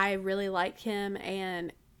 1. I really liked him,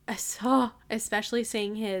 and I saw, especially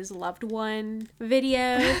seeing his loved one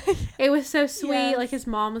video. It was so sweet. Yes. Like, his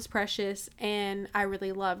mom was precious, and I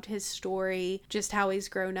really loved his story, just how he's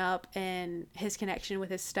grown up, and his connection with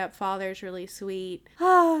his stepfather is really sweet.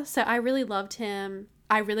 So I really loved him.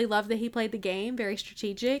 I really loved that he played the game, very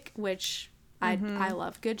strategic, which I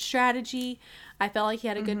love good strategy. I felt like he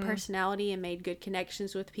had a good personality and made good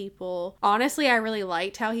connections with people. Honestly, I really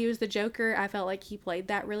liked how he was the Joker. I felt like he played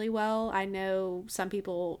that really well. I know some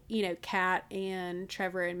people, you know, Kat and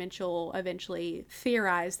Trevor and Mitchell eventually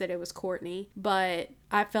theorized that it was Courtney, but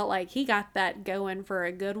I felt like he got that going for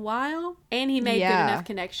a good while, and he made good enough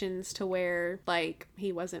connections to where, like,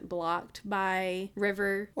 he wasn't blocked by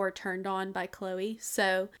River or turned on by Chloe.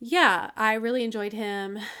 So yeah, I really enjoyed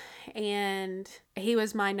him, and he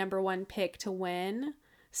was my number 1 pick to win.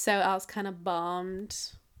 So I was kind of bummed,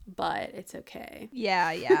 but it's okay.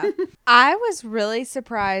 Yeah. I was really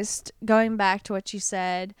surprised, going back to what you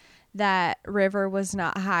said, that River was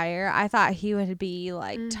not higher. I thought he would be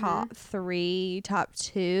like top 3, top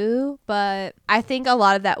 2, but I think a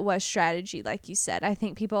lot of that was strategy, like you said. I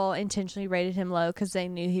think people intentionally rated him low because they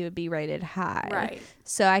knew he would be rated high. Right.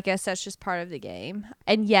 So I guess that's just part of the game.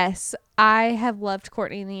 And yes, I have loved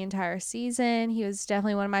Courtney the entire season. He was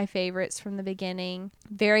definitely one of my favorites from the beginning.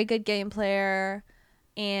 Very good game player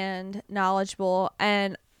and knowledgeable,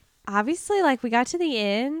 and obviously, like, we got to the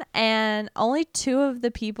end and only 2 of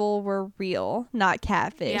the people were real, not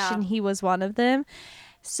catfish, and he was one of them.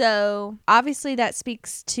 So obviously that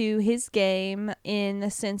speaks to his game in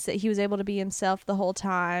the sense that he was able to be himself the whole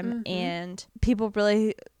time, and people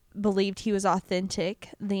really believed he was authentic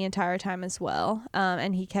the entire time as well.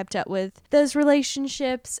 And he kept up with those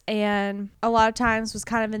relationships, and a lot of times was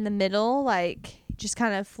kind of in the middle, like just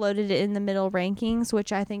kind of floated in the middle rankings,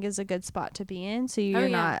 which I think is a good spot to be in. So you're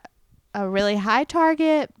not a really high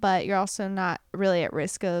target, but you're also not really at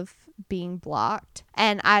risk of being blocked.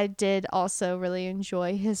 And I did also really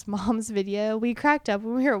enjoy his mom's video. We cracked up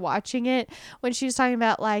when we were watching it when she was talking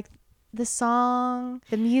about like the song,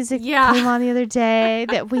 the music came on the other day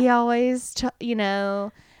that we always,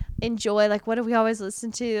 enjoy. Like, what do we always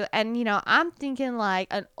listen to? And, I'm thinking like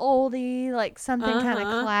an oldie, like something kind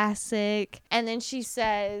of classic. And then she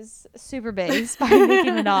says Super Bass by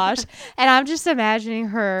Nicki Minaj. And I'm just imagining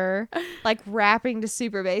her like rapping to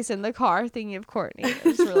Super Bass in the car thinking of Courtney. It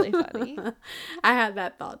was really funny. I had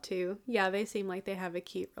that thought too. Yeah, they seem like they have a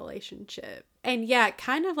cute relationship. And yeah,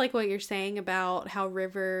 kind of like what you're saying about how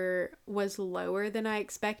River was lower than I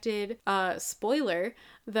expected. Spoiler,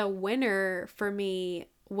 the winner for me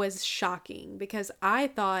was shocking because I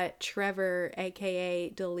thought Trevor,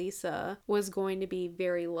 aka Delisa, was going to be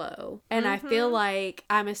very low. And I feel like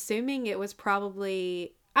I'm assuming it was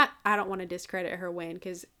probably I don't want to discredit her win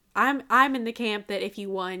because I'm in the camp that if you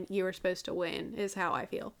won, you were supposed to win, is how I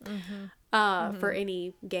feel. For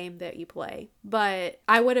any game that you play. But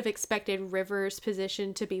I would have expected River's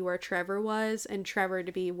position to be where Trevor was and Trevor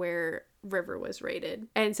to be where River was rated.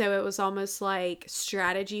 And so it was almost like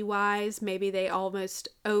strategy wise, maybe they almost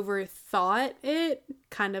overthought it.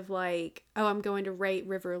 Kind of like, oh, I'm going to rate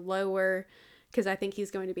River lower because I think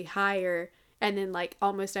he's going to be higher. And then like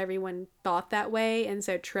almost everyone thought that way. And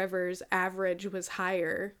so Trevor's average was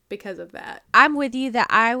higher because of that. I'm with you that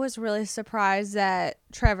I was really surprised that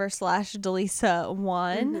Trevor / Delisa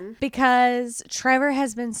won because Trevor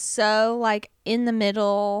has been so like in the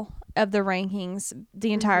middle of the rankings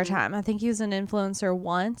the entire time. I think he was an influencer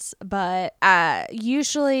once, but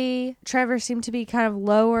usually Trevor seemed to be kind of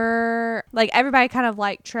lower. Like everybody kind of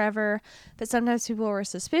liked Trevor, but sometimes people were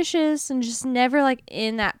suspicious and just never like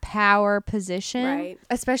in that power position. Right.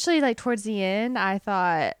 Especially like towards the end, I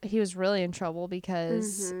thought he was really in trouble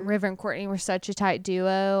because River and Courtney were such a tight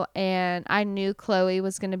duo, and I knew Chloe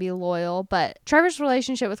was going to be loyal, but Trevor's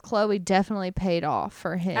relationship with Chloe definitely paid off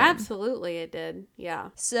for him. Absolutely, it did. Yeah.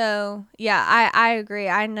 So, yeah, I agree.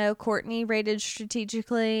 I know Courtney rated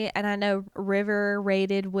strategically, and I know River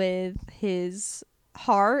rated with his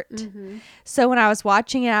heart. So when I was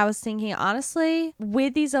watching it, I was thinking, honestly,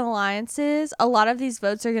 with these alliances, a lot of these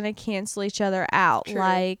votes are going to cancel each other out. True.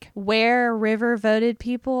 Like where River voted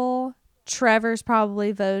people, Trevor's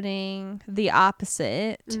probably voting the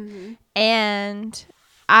opposite. And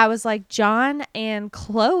I was like, John and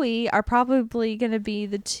Chloe are probably going to be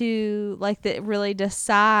the two like that really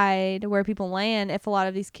decide where people land if a lot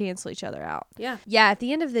of these cancel each other out. Yeah. Yeah, at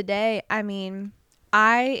the end of the day, I mean,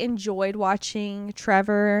 I enjoyed watching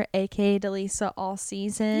Trevor, aka Delisa, all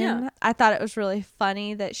season. Yeah. I thought it was really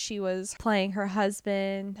funny that she was playing her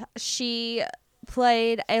husband. She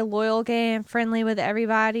played a loyal game, friendly with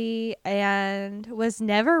everybody, and was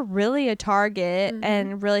never really a target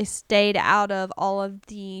and really stayed out of all of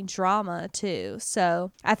the drama too.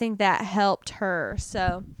 So I think that helped her.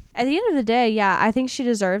 So at the end of the day, yeah, I think she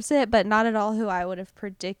deserves it, but not at all who I would have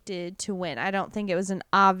predicted to win. I don't think it was an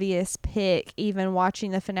obvious pick, even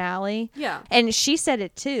watching the finale. Yeah. And she said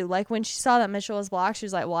it too. Like when she saw that Mitchell was blocked, she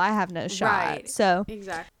was like, well, I have no shot. Right. So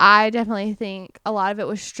Exactly. I definitely think a lot of it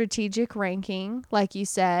was strategic ranking, like you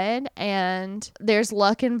said, and there's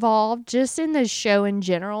luck involved. Just in the show in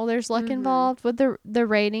general, there's luck involved with the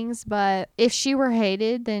ratings, but if she were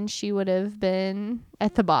hated, then she would have been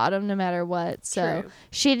at the bottom no matter what. So True.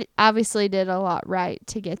 she obviously did a lot right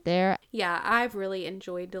to get there. Yeah, I've really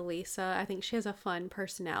enjoyed Delisa. I think she has a fun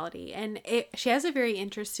personality, and she has a very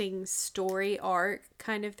interesting story arc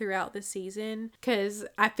kind of throughout the season, because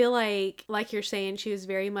I feel like you're saying, she was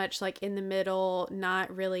very much like in the middle,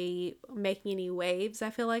 not really making any waves, I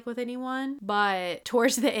feel like, with anyone. But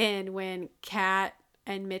towards the end, when Kat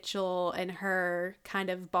and Mitchell and her kind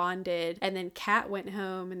of bonded, and then Kat went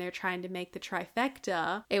home and they're trying to make the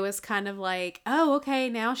trifecta, it was kind of like, oh, okay,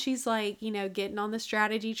 now she's like, getting on the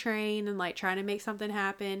strategy train and like trying to make something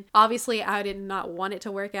happen. Obviously, I did not want it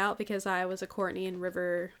to work out because I was a Courtney and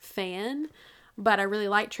River fan, but I really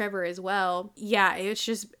liked Trevor as well. Yeah,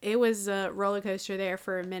 it was a roller coaster there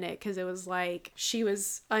for a minute, because it was like she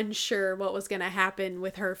was unsure what was going to happen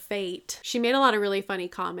with her fate. She made a lot of really funny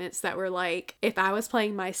comments that were like, if I was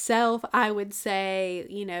playing myself, I would say,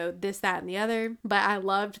 this, that, and the other. But I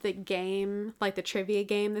loved the game, like the trivia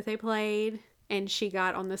game that they played. And she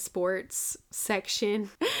got on the sports section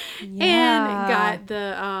and got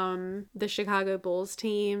the Chicago Bulls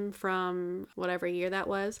team from whatever year that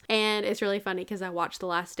was. And it's really funny because I watched The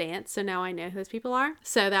Last Dance, so now I know who those people are.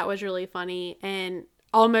 So that was really funny, and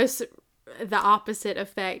almost the opposite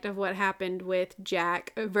effect of what happened with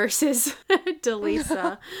Jack versus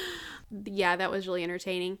Delisa. Yeah, that was really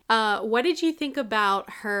entertaining. What did you think about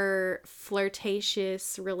her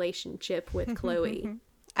flirtatious relationship with Chloe?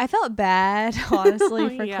 I felt bad,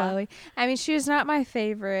 honestly, for Yeah. Chloe. I mean, she was not my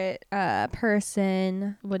favorite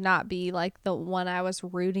person, would not be like the one I was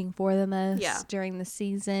rooting for the most during the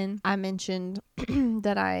season. I mentioned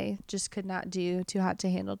that I just could not do Too Hot to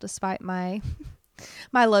Handle despite my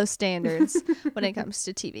low standards when it comes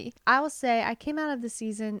to TV. I will say I came out of the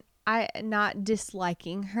season not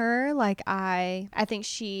disliking her. Like I think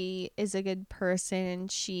she is a good person,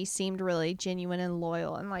 and she seemed really genuine and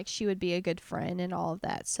loyal, and like she would be a good friend and all of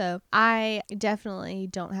that. So I definitely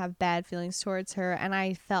don't have bad feelings towards her, and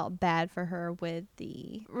I felt bad for her with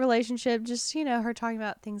the relationship. Just, her talking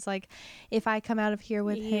about things like, if I come out of here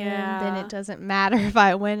with him, then it doesn't matter if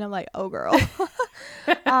I win. I'm like, oh girl.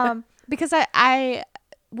 Because I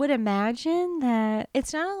would imagine that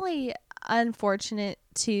it's not only unfortunate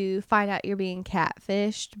to find out you're being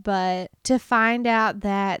catfished, but to find out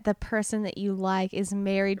that the person that you like is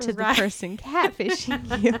married to the person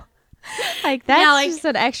catfishing you. Like, that's just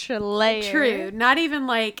an extra layer. True. Not even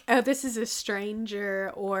like, oh, this is a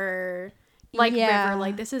stranger, or like River,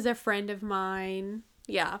 like, this is a friend of mine.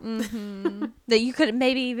 Yeah. Mm-hmm. That you could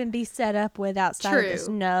maybe even be set up with outside of this.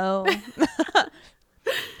 No.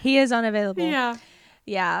 He is unavailable.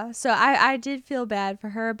 Yeah. So I did feel bad for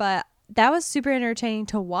her, but that was super entertaining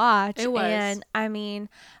to watch. It was. And I mean,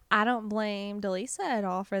 I don't blame Delisa at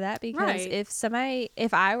all for that, because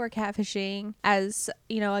if I were catfishing as,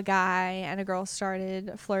 a guy and a girl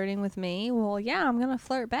started flirting with me, well, yeah, I'm going to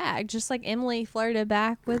flirt back. Just like Emily flirted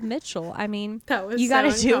back with Mitchell. I mean, you got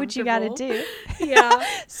to do what you got to do. Yeah.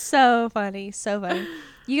 So funny. So funny.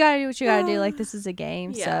 You gotta do what you gotta do. Like, this is a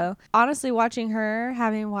game. Yeah. So honestly, watching her,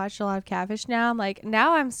 having watched a lot of Catfish now, I'm like,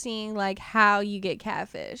 now I'm seeing like how you get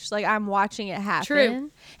catfish. Like, I'm watching it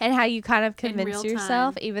happen and how you kind of convince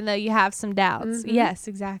yourself, even though you have some doubts. Mm-hmm. Yes,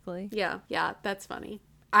 exactly. Yeah, that's funny.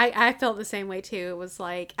 I felt the same way too. It was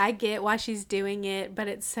like, I get why she's doing it, but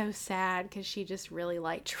it's so sad because she just really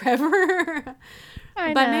liked Trevor.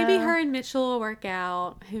 But maybe her and Mitchell will work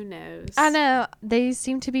out. Who knows? I know. They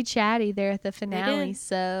seem to be chatty there at the finale,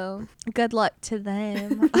 so good luck to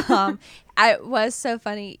them. It was so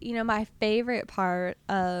funny. My favorite part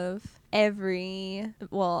of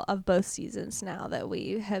of both seasons now that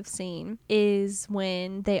we have seen is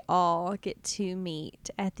when they all get to meet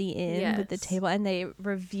at the end at the table and they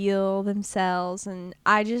reveal themselves, and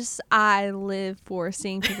I live for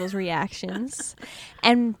seeing people's reactions.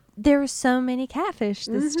 And there were so many catfish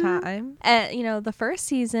this time. The first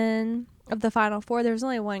season of the Final Four, there was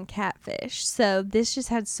only one catfish, so this just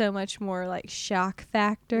had so much more like shock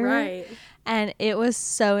factor, right? And it was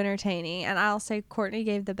so entertaining. And I'll say Courtney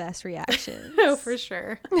gave the best reactions. Oh, for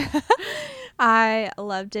sure. I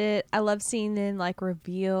loved it. I love seeing them like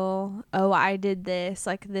reveal, oh, I did this,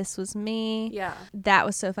 like this was me. Yeah, that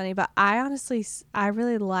was so funny. But I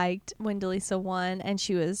really liked when Delisa won and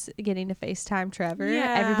she was getting to FaceTime Trevor.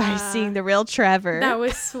 Yeah, everybody's seeing the real Trevor. That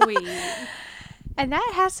was sweet. And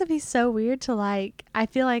that has to be so weird to like, I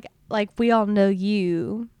feel like we all know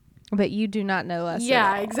you, but you do not know us.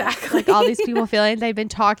 Yeah, exactly. Like, all these people feeling they've been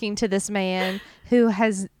talking to this man who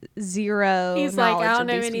has zero He's knowledge like, I don't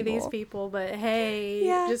know of any of these people, but hey,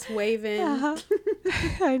 just waving.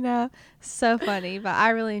 I know. So funny. But I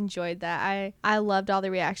really enjoyed that. I loved all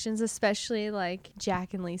the reactions, especially like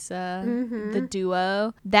Jack and Lisa, the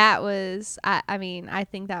duo. That was, I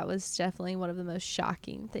think that was definitely one of the most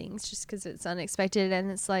shocking things, just because it's unexpected.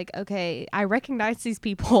 And it's like, okay, I recognize these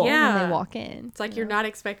people when they walk in. It's like you're not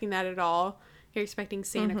expecting that at all. You're expecting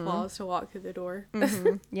Santa Claus to walk through the door.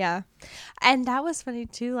 Yeah. And that was funny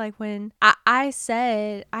too. Like, when I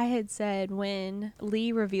had said when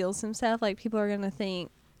Lee reveals himself, like, people are going to think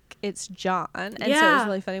it's John. And so it was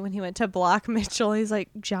really funny when he went to block Mitchell. He's like,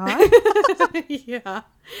 John? Yeah.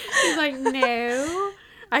 He's like, no.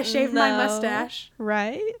 I shaved my mustache.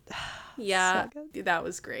 Right? Yeah. So that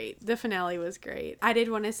was great. The finale was great. I did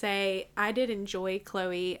want to say, I did enjoy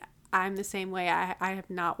Chloe. I'm the same way. I have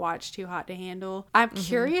not watched Too Hot to Handle. I'm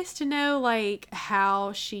curious to know, like,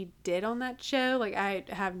 how she did on that show. Like, I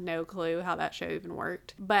have no clue how that show even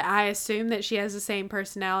worked. But I assume that she has the same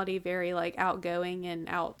personality, very, like, outgoing and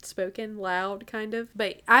outspoken, loud, kind of.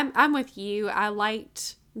 But I'm with you. I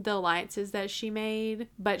liked the alliances that she made,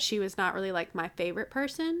 but she was not really like my favorite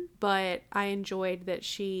person. But I enjoyed that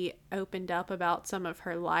she opened up about some of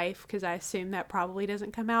her life, because I assume that probably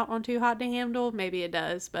doesn't come out on Too Hot to Handle. Maybe it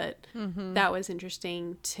does, but that was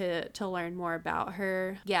interesting to learn more about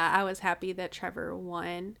her. Yeah, I was happy that Trevor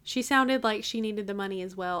won. She sounded like she needed the money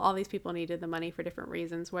as well. All these people needed the money for different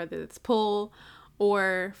reasons, whether it's pull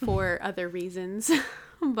or for other reasons.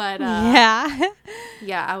 But yeah.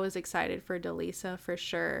 yeah, I was excited for Delisa for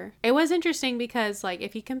sure. It was interesting because, like,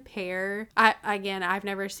 if you compare, I've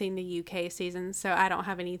never seen the UK season, so I don't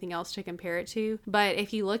have anything else to compare it to. But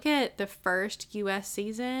if you look at the first US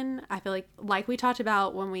season, I feel like we talked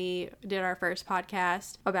about when we did our first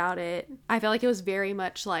podcast about it, I feel like it was very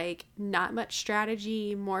much like not much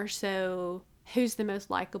strategy, more so who's the most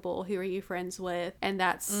likable, who are you friends with, and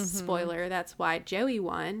that's spoiler, that's why Joey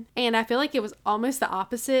won. And I feel like it was almost the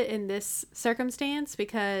opposite in this circumstance,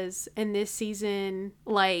 because in this season,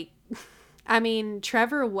 like, I mean,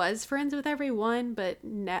 Trevor was friends with everyone, but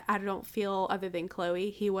I don't feel, other than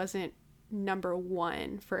Chloe, he wasn't number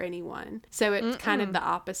one for anyone. So it's kind of the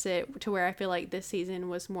opposite, to where I feel like this season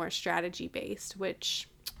was more strategy based, which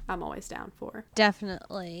I'm always down for.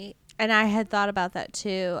 Definitely. And I had thought about that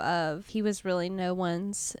too, of he was really no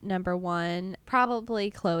one's number one. Probably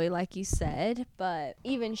Chloe, like you said, but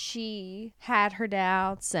even she had her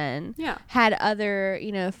doubts and had other,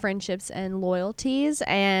 friendships and loyalties.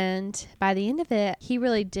 And by the end of it, he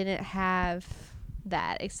really didn't have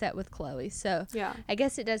that except with Chloe. So I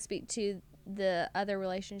guess it does speak to the other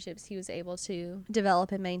relationships he was able to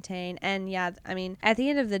develop and maintain. And I mean, at the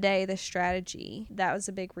end of the day, the strategy, that was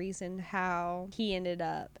a big reason how he ended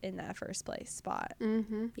up in that first place spot.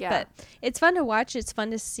 But it's fun to watch. It's fun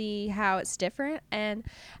to see how it's different. And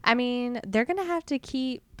I mean, they're gonna have to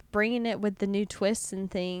keep bringing it with the new twists and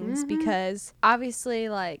things, because obviously,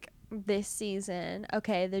 like, this season,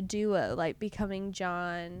 okay, the duo, like, becoming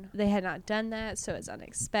John, they had not done that, so it's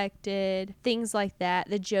unexpected, things like that.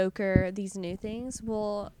 The Joker, these new things.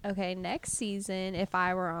 Well, okay, next season, if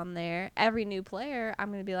I were on there, every new player,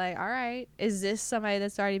 I'm gonna be like, all right, is this somebody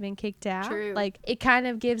that's already been kicked out? True. Like, it kind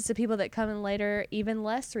of gives the people that come in later even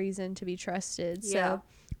less reason to be trusted. So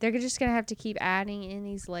they're just going to have to keep adding in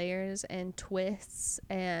these layers and twists.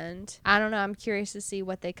 And I don't know. I'm curious to see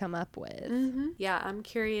what they come up with. Yeah, I'm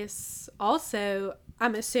curious. Also,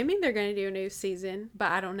 I'm assuming they're going to do a new season,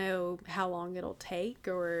 but I don't know how long it'll take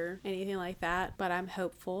or anything like that. But I'm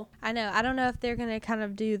hopeful. I know. I don't know if they're going to kind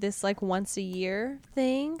of do this like once a year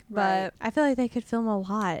thing, but I feel like they could film a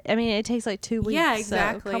lot. I mean, it takes like 2 weeks. Yeah,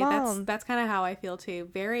 exactly. So come on. That's kind of how I feel too.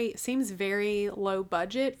 Seems very low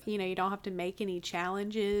budget. You don't have to make any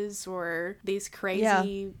challenges or these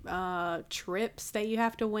crazy trips that you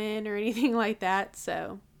have to win or anything like that.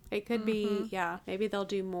 So it could be, maybe they'll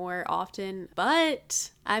do more often.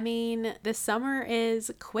 But I mean, the summer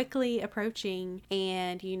is quickly approaching,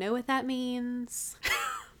 and you know what that means.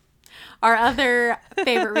 Our other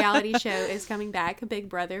favorite reality show is coming back. Big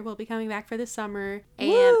Brother will be coming back for the summer.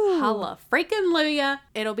 And holla freaking Luya,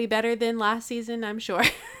 it'll be better than last season, I'm sure.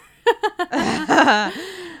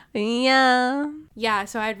 Yeah,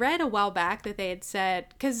 so I'd read a while back that they had said,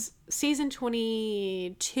 because season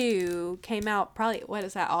 22 came out probably, what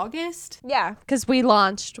is that, August? Yeah, because we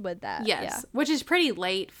launched with that. Yes, which is pretty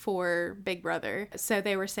late for Big Brother. So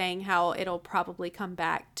they were saying how it'll probably come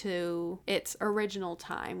back to its original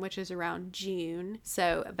time, which is around June.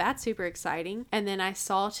 So that's super exciting. And then I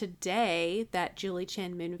saw today that Julie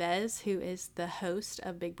Chen Moonves, who is the host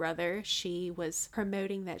of Big Brother, she was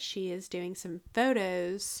promoting that she is doing some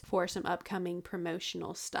photos for some upcoming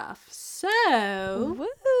promotional stuff. So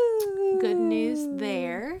good news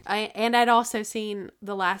there. I'd also seen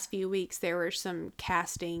the last few weeks there were some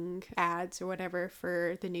casting ads or whatever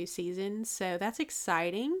for the new season, so that's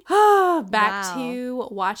exciting. Back to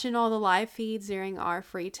watching all the live feeds during our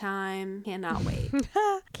free time. Cannot wait.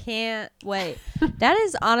 Can't wait. That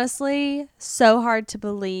is honestly so hard to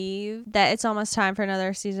believe that it's almost time for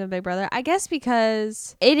another season of Big Brother. I guess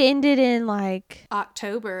because it ended in like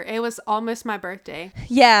October. It was almost my birthday.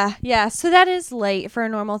 Yeah. So that is late for a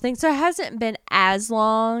normal thing. So it hasn't been as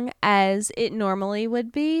long as it normally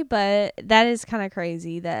would be, but that is kind of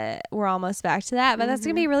crazy that we're almost back to that. But that's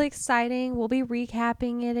going to be really exciting. We'll be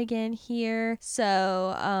recapping it again here.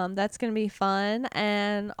 So that's going to be fun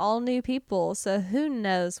and all new people. So who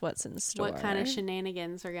knows what's in store. What kind of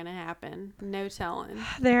shenanigans are going to happen? No telling.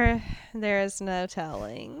 There is no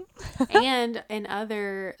telling. And in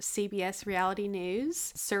other CBS reality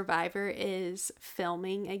news, Survivor is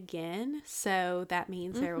filming again. So that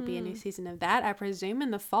means there will be a new season of that, I presume,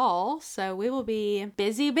 in the fall. So we will be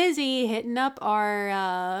busy hitting up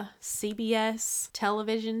our CBS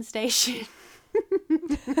television station.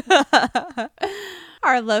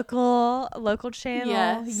 Our local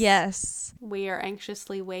channel. Yes. We are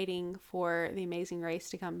anxiously waiting for The Amazing Race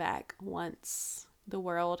to come back once the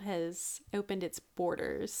world has opened its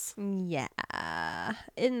borders. Yeah.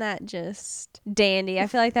 Isn't that just dandy? I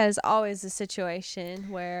feel like that is always a situation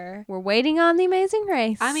where we're waiting on The Amazing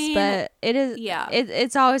Race. I mean, but it is, yeah.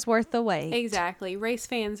 It's always worth the wait. Exactly. Race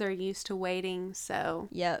fans are used to waiting, so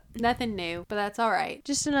Yep. nothing new, but that's all right.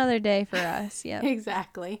 Just another day for us. Yep.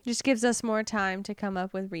 Exactly. Just gives us more time to come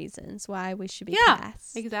up with reasons why we should be Yeah,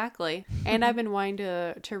 cast. exactly. And I've been wanting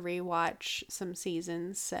to rewatch some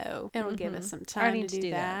seasons, so it'll give us some time to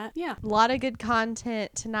do that. Yeah. A lot of good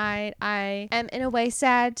content tonight. I am in a way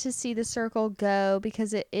sad to see The Circle go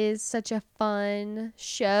because it is such a fun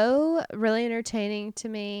show, really entertaining to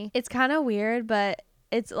me. It's kind of weird, but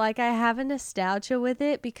it's like I have a nostalgia with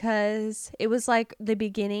it because it was like the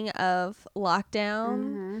beginning of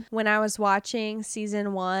lockdown when I was watching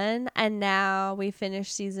season 1, and now we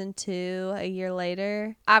finished season 2 a year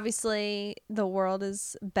later. Obviously, the world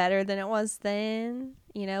is better than it was then.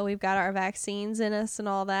 You know, we've got our vaccines in us and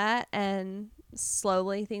all that, and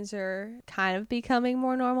slowly things are kind of becoming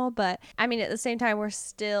more normal. But I mean, at the same time, we're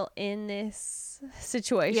still in this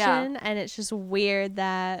situation, and it's just weird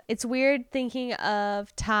that it's weird thinking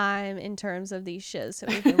of time in terms of these shows that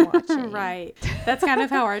we've been watching. Right. That's kind of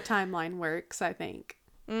how our timeline works, I think.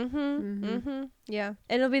 Yeah.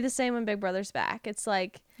 It'll be the same when Big Brother's back. It's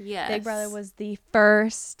like Yes. Big Brother was the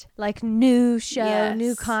first like new show, Yes.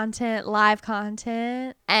 new content, live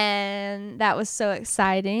content, and that was so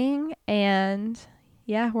exciting. And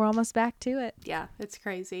yeah, we're almost back to it. Yeah, it's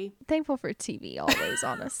crazy. Thankful for TV always,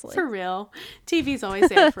 honestly. For real. TV's always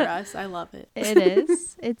there for us. I love it. It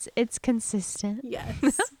is. It's consistent.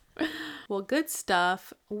 Yes. Well, good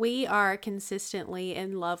stuff. We are consistently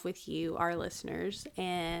in love with you, our listeners,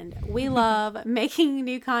 and we love making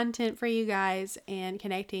new content for you guys and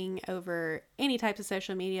connecting over any types of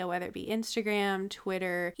social media, whether it be Instagram,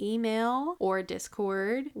 Twitter, email, or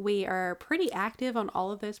Discord. We are pretty active on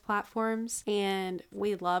all of those platforms, and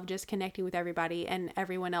we love just connecting with everybody and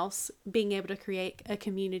everyone else, being able to create a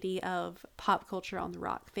community of pop culture on the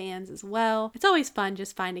rock fans as well. It's always fun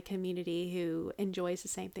just find a community who enjoys the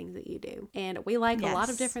same things that you do. And we like a lot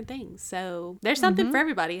of different things. So there's something for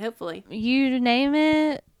everybody, hopefully. You name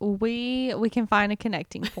it, we can find a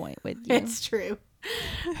connecting point with you. It's true.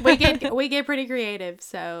 We get pretty creative,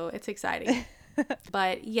 so it's exciting.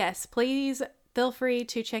 But yes, please feel free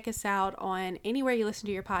to check us out on anywhere you listen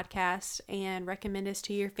to your podcast and recommend us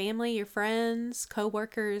to your family, your friends,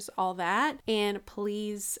 coworkers, all that. And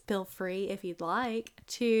please feel free, if you'd like,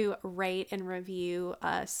 to rate and review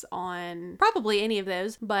us on probably any of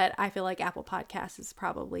those. But I feel like Apple Podcasts is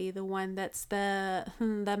probably the one that's the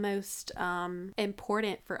most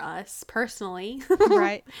important for us personally.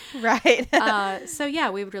 Right. So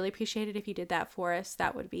yeah, we would really appreciate it if you did that for us.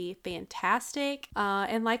 That would be fantastic.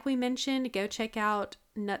 And like we mentioned, go check out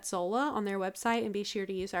Nutzola on their website and be sure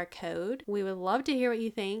to use our code. We would love to hear what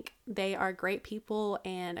you think. They are great people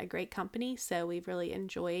and a great company, so we've really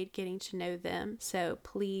enjoyed getting to know them. So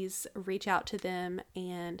please reach out to them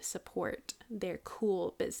and support their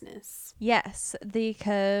cool business. Yes, the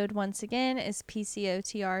code once again is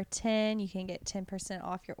PCOTR10. You can get 10%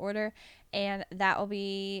 off your order, and that will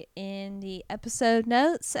be in the episode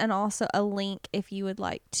notes and also a link if you would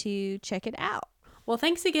like to check it out. Well,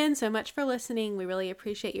 thanks again so much for listening. We really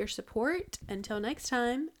appreciate your support. Until next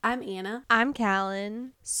time, I'm Anna. I'm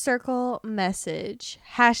Callan. Circle message.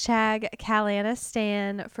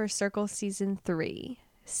 #CallanaStan for Circle Season 3.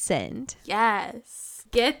 Send. Yes.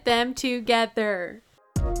 Get them together.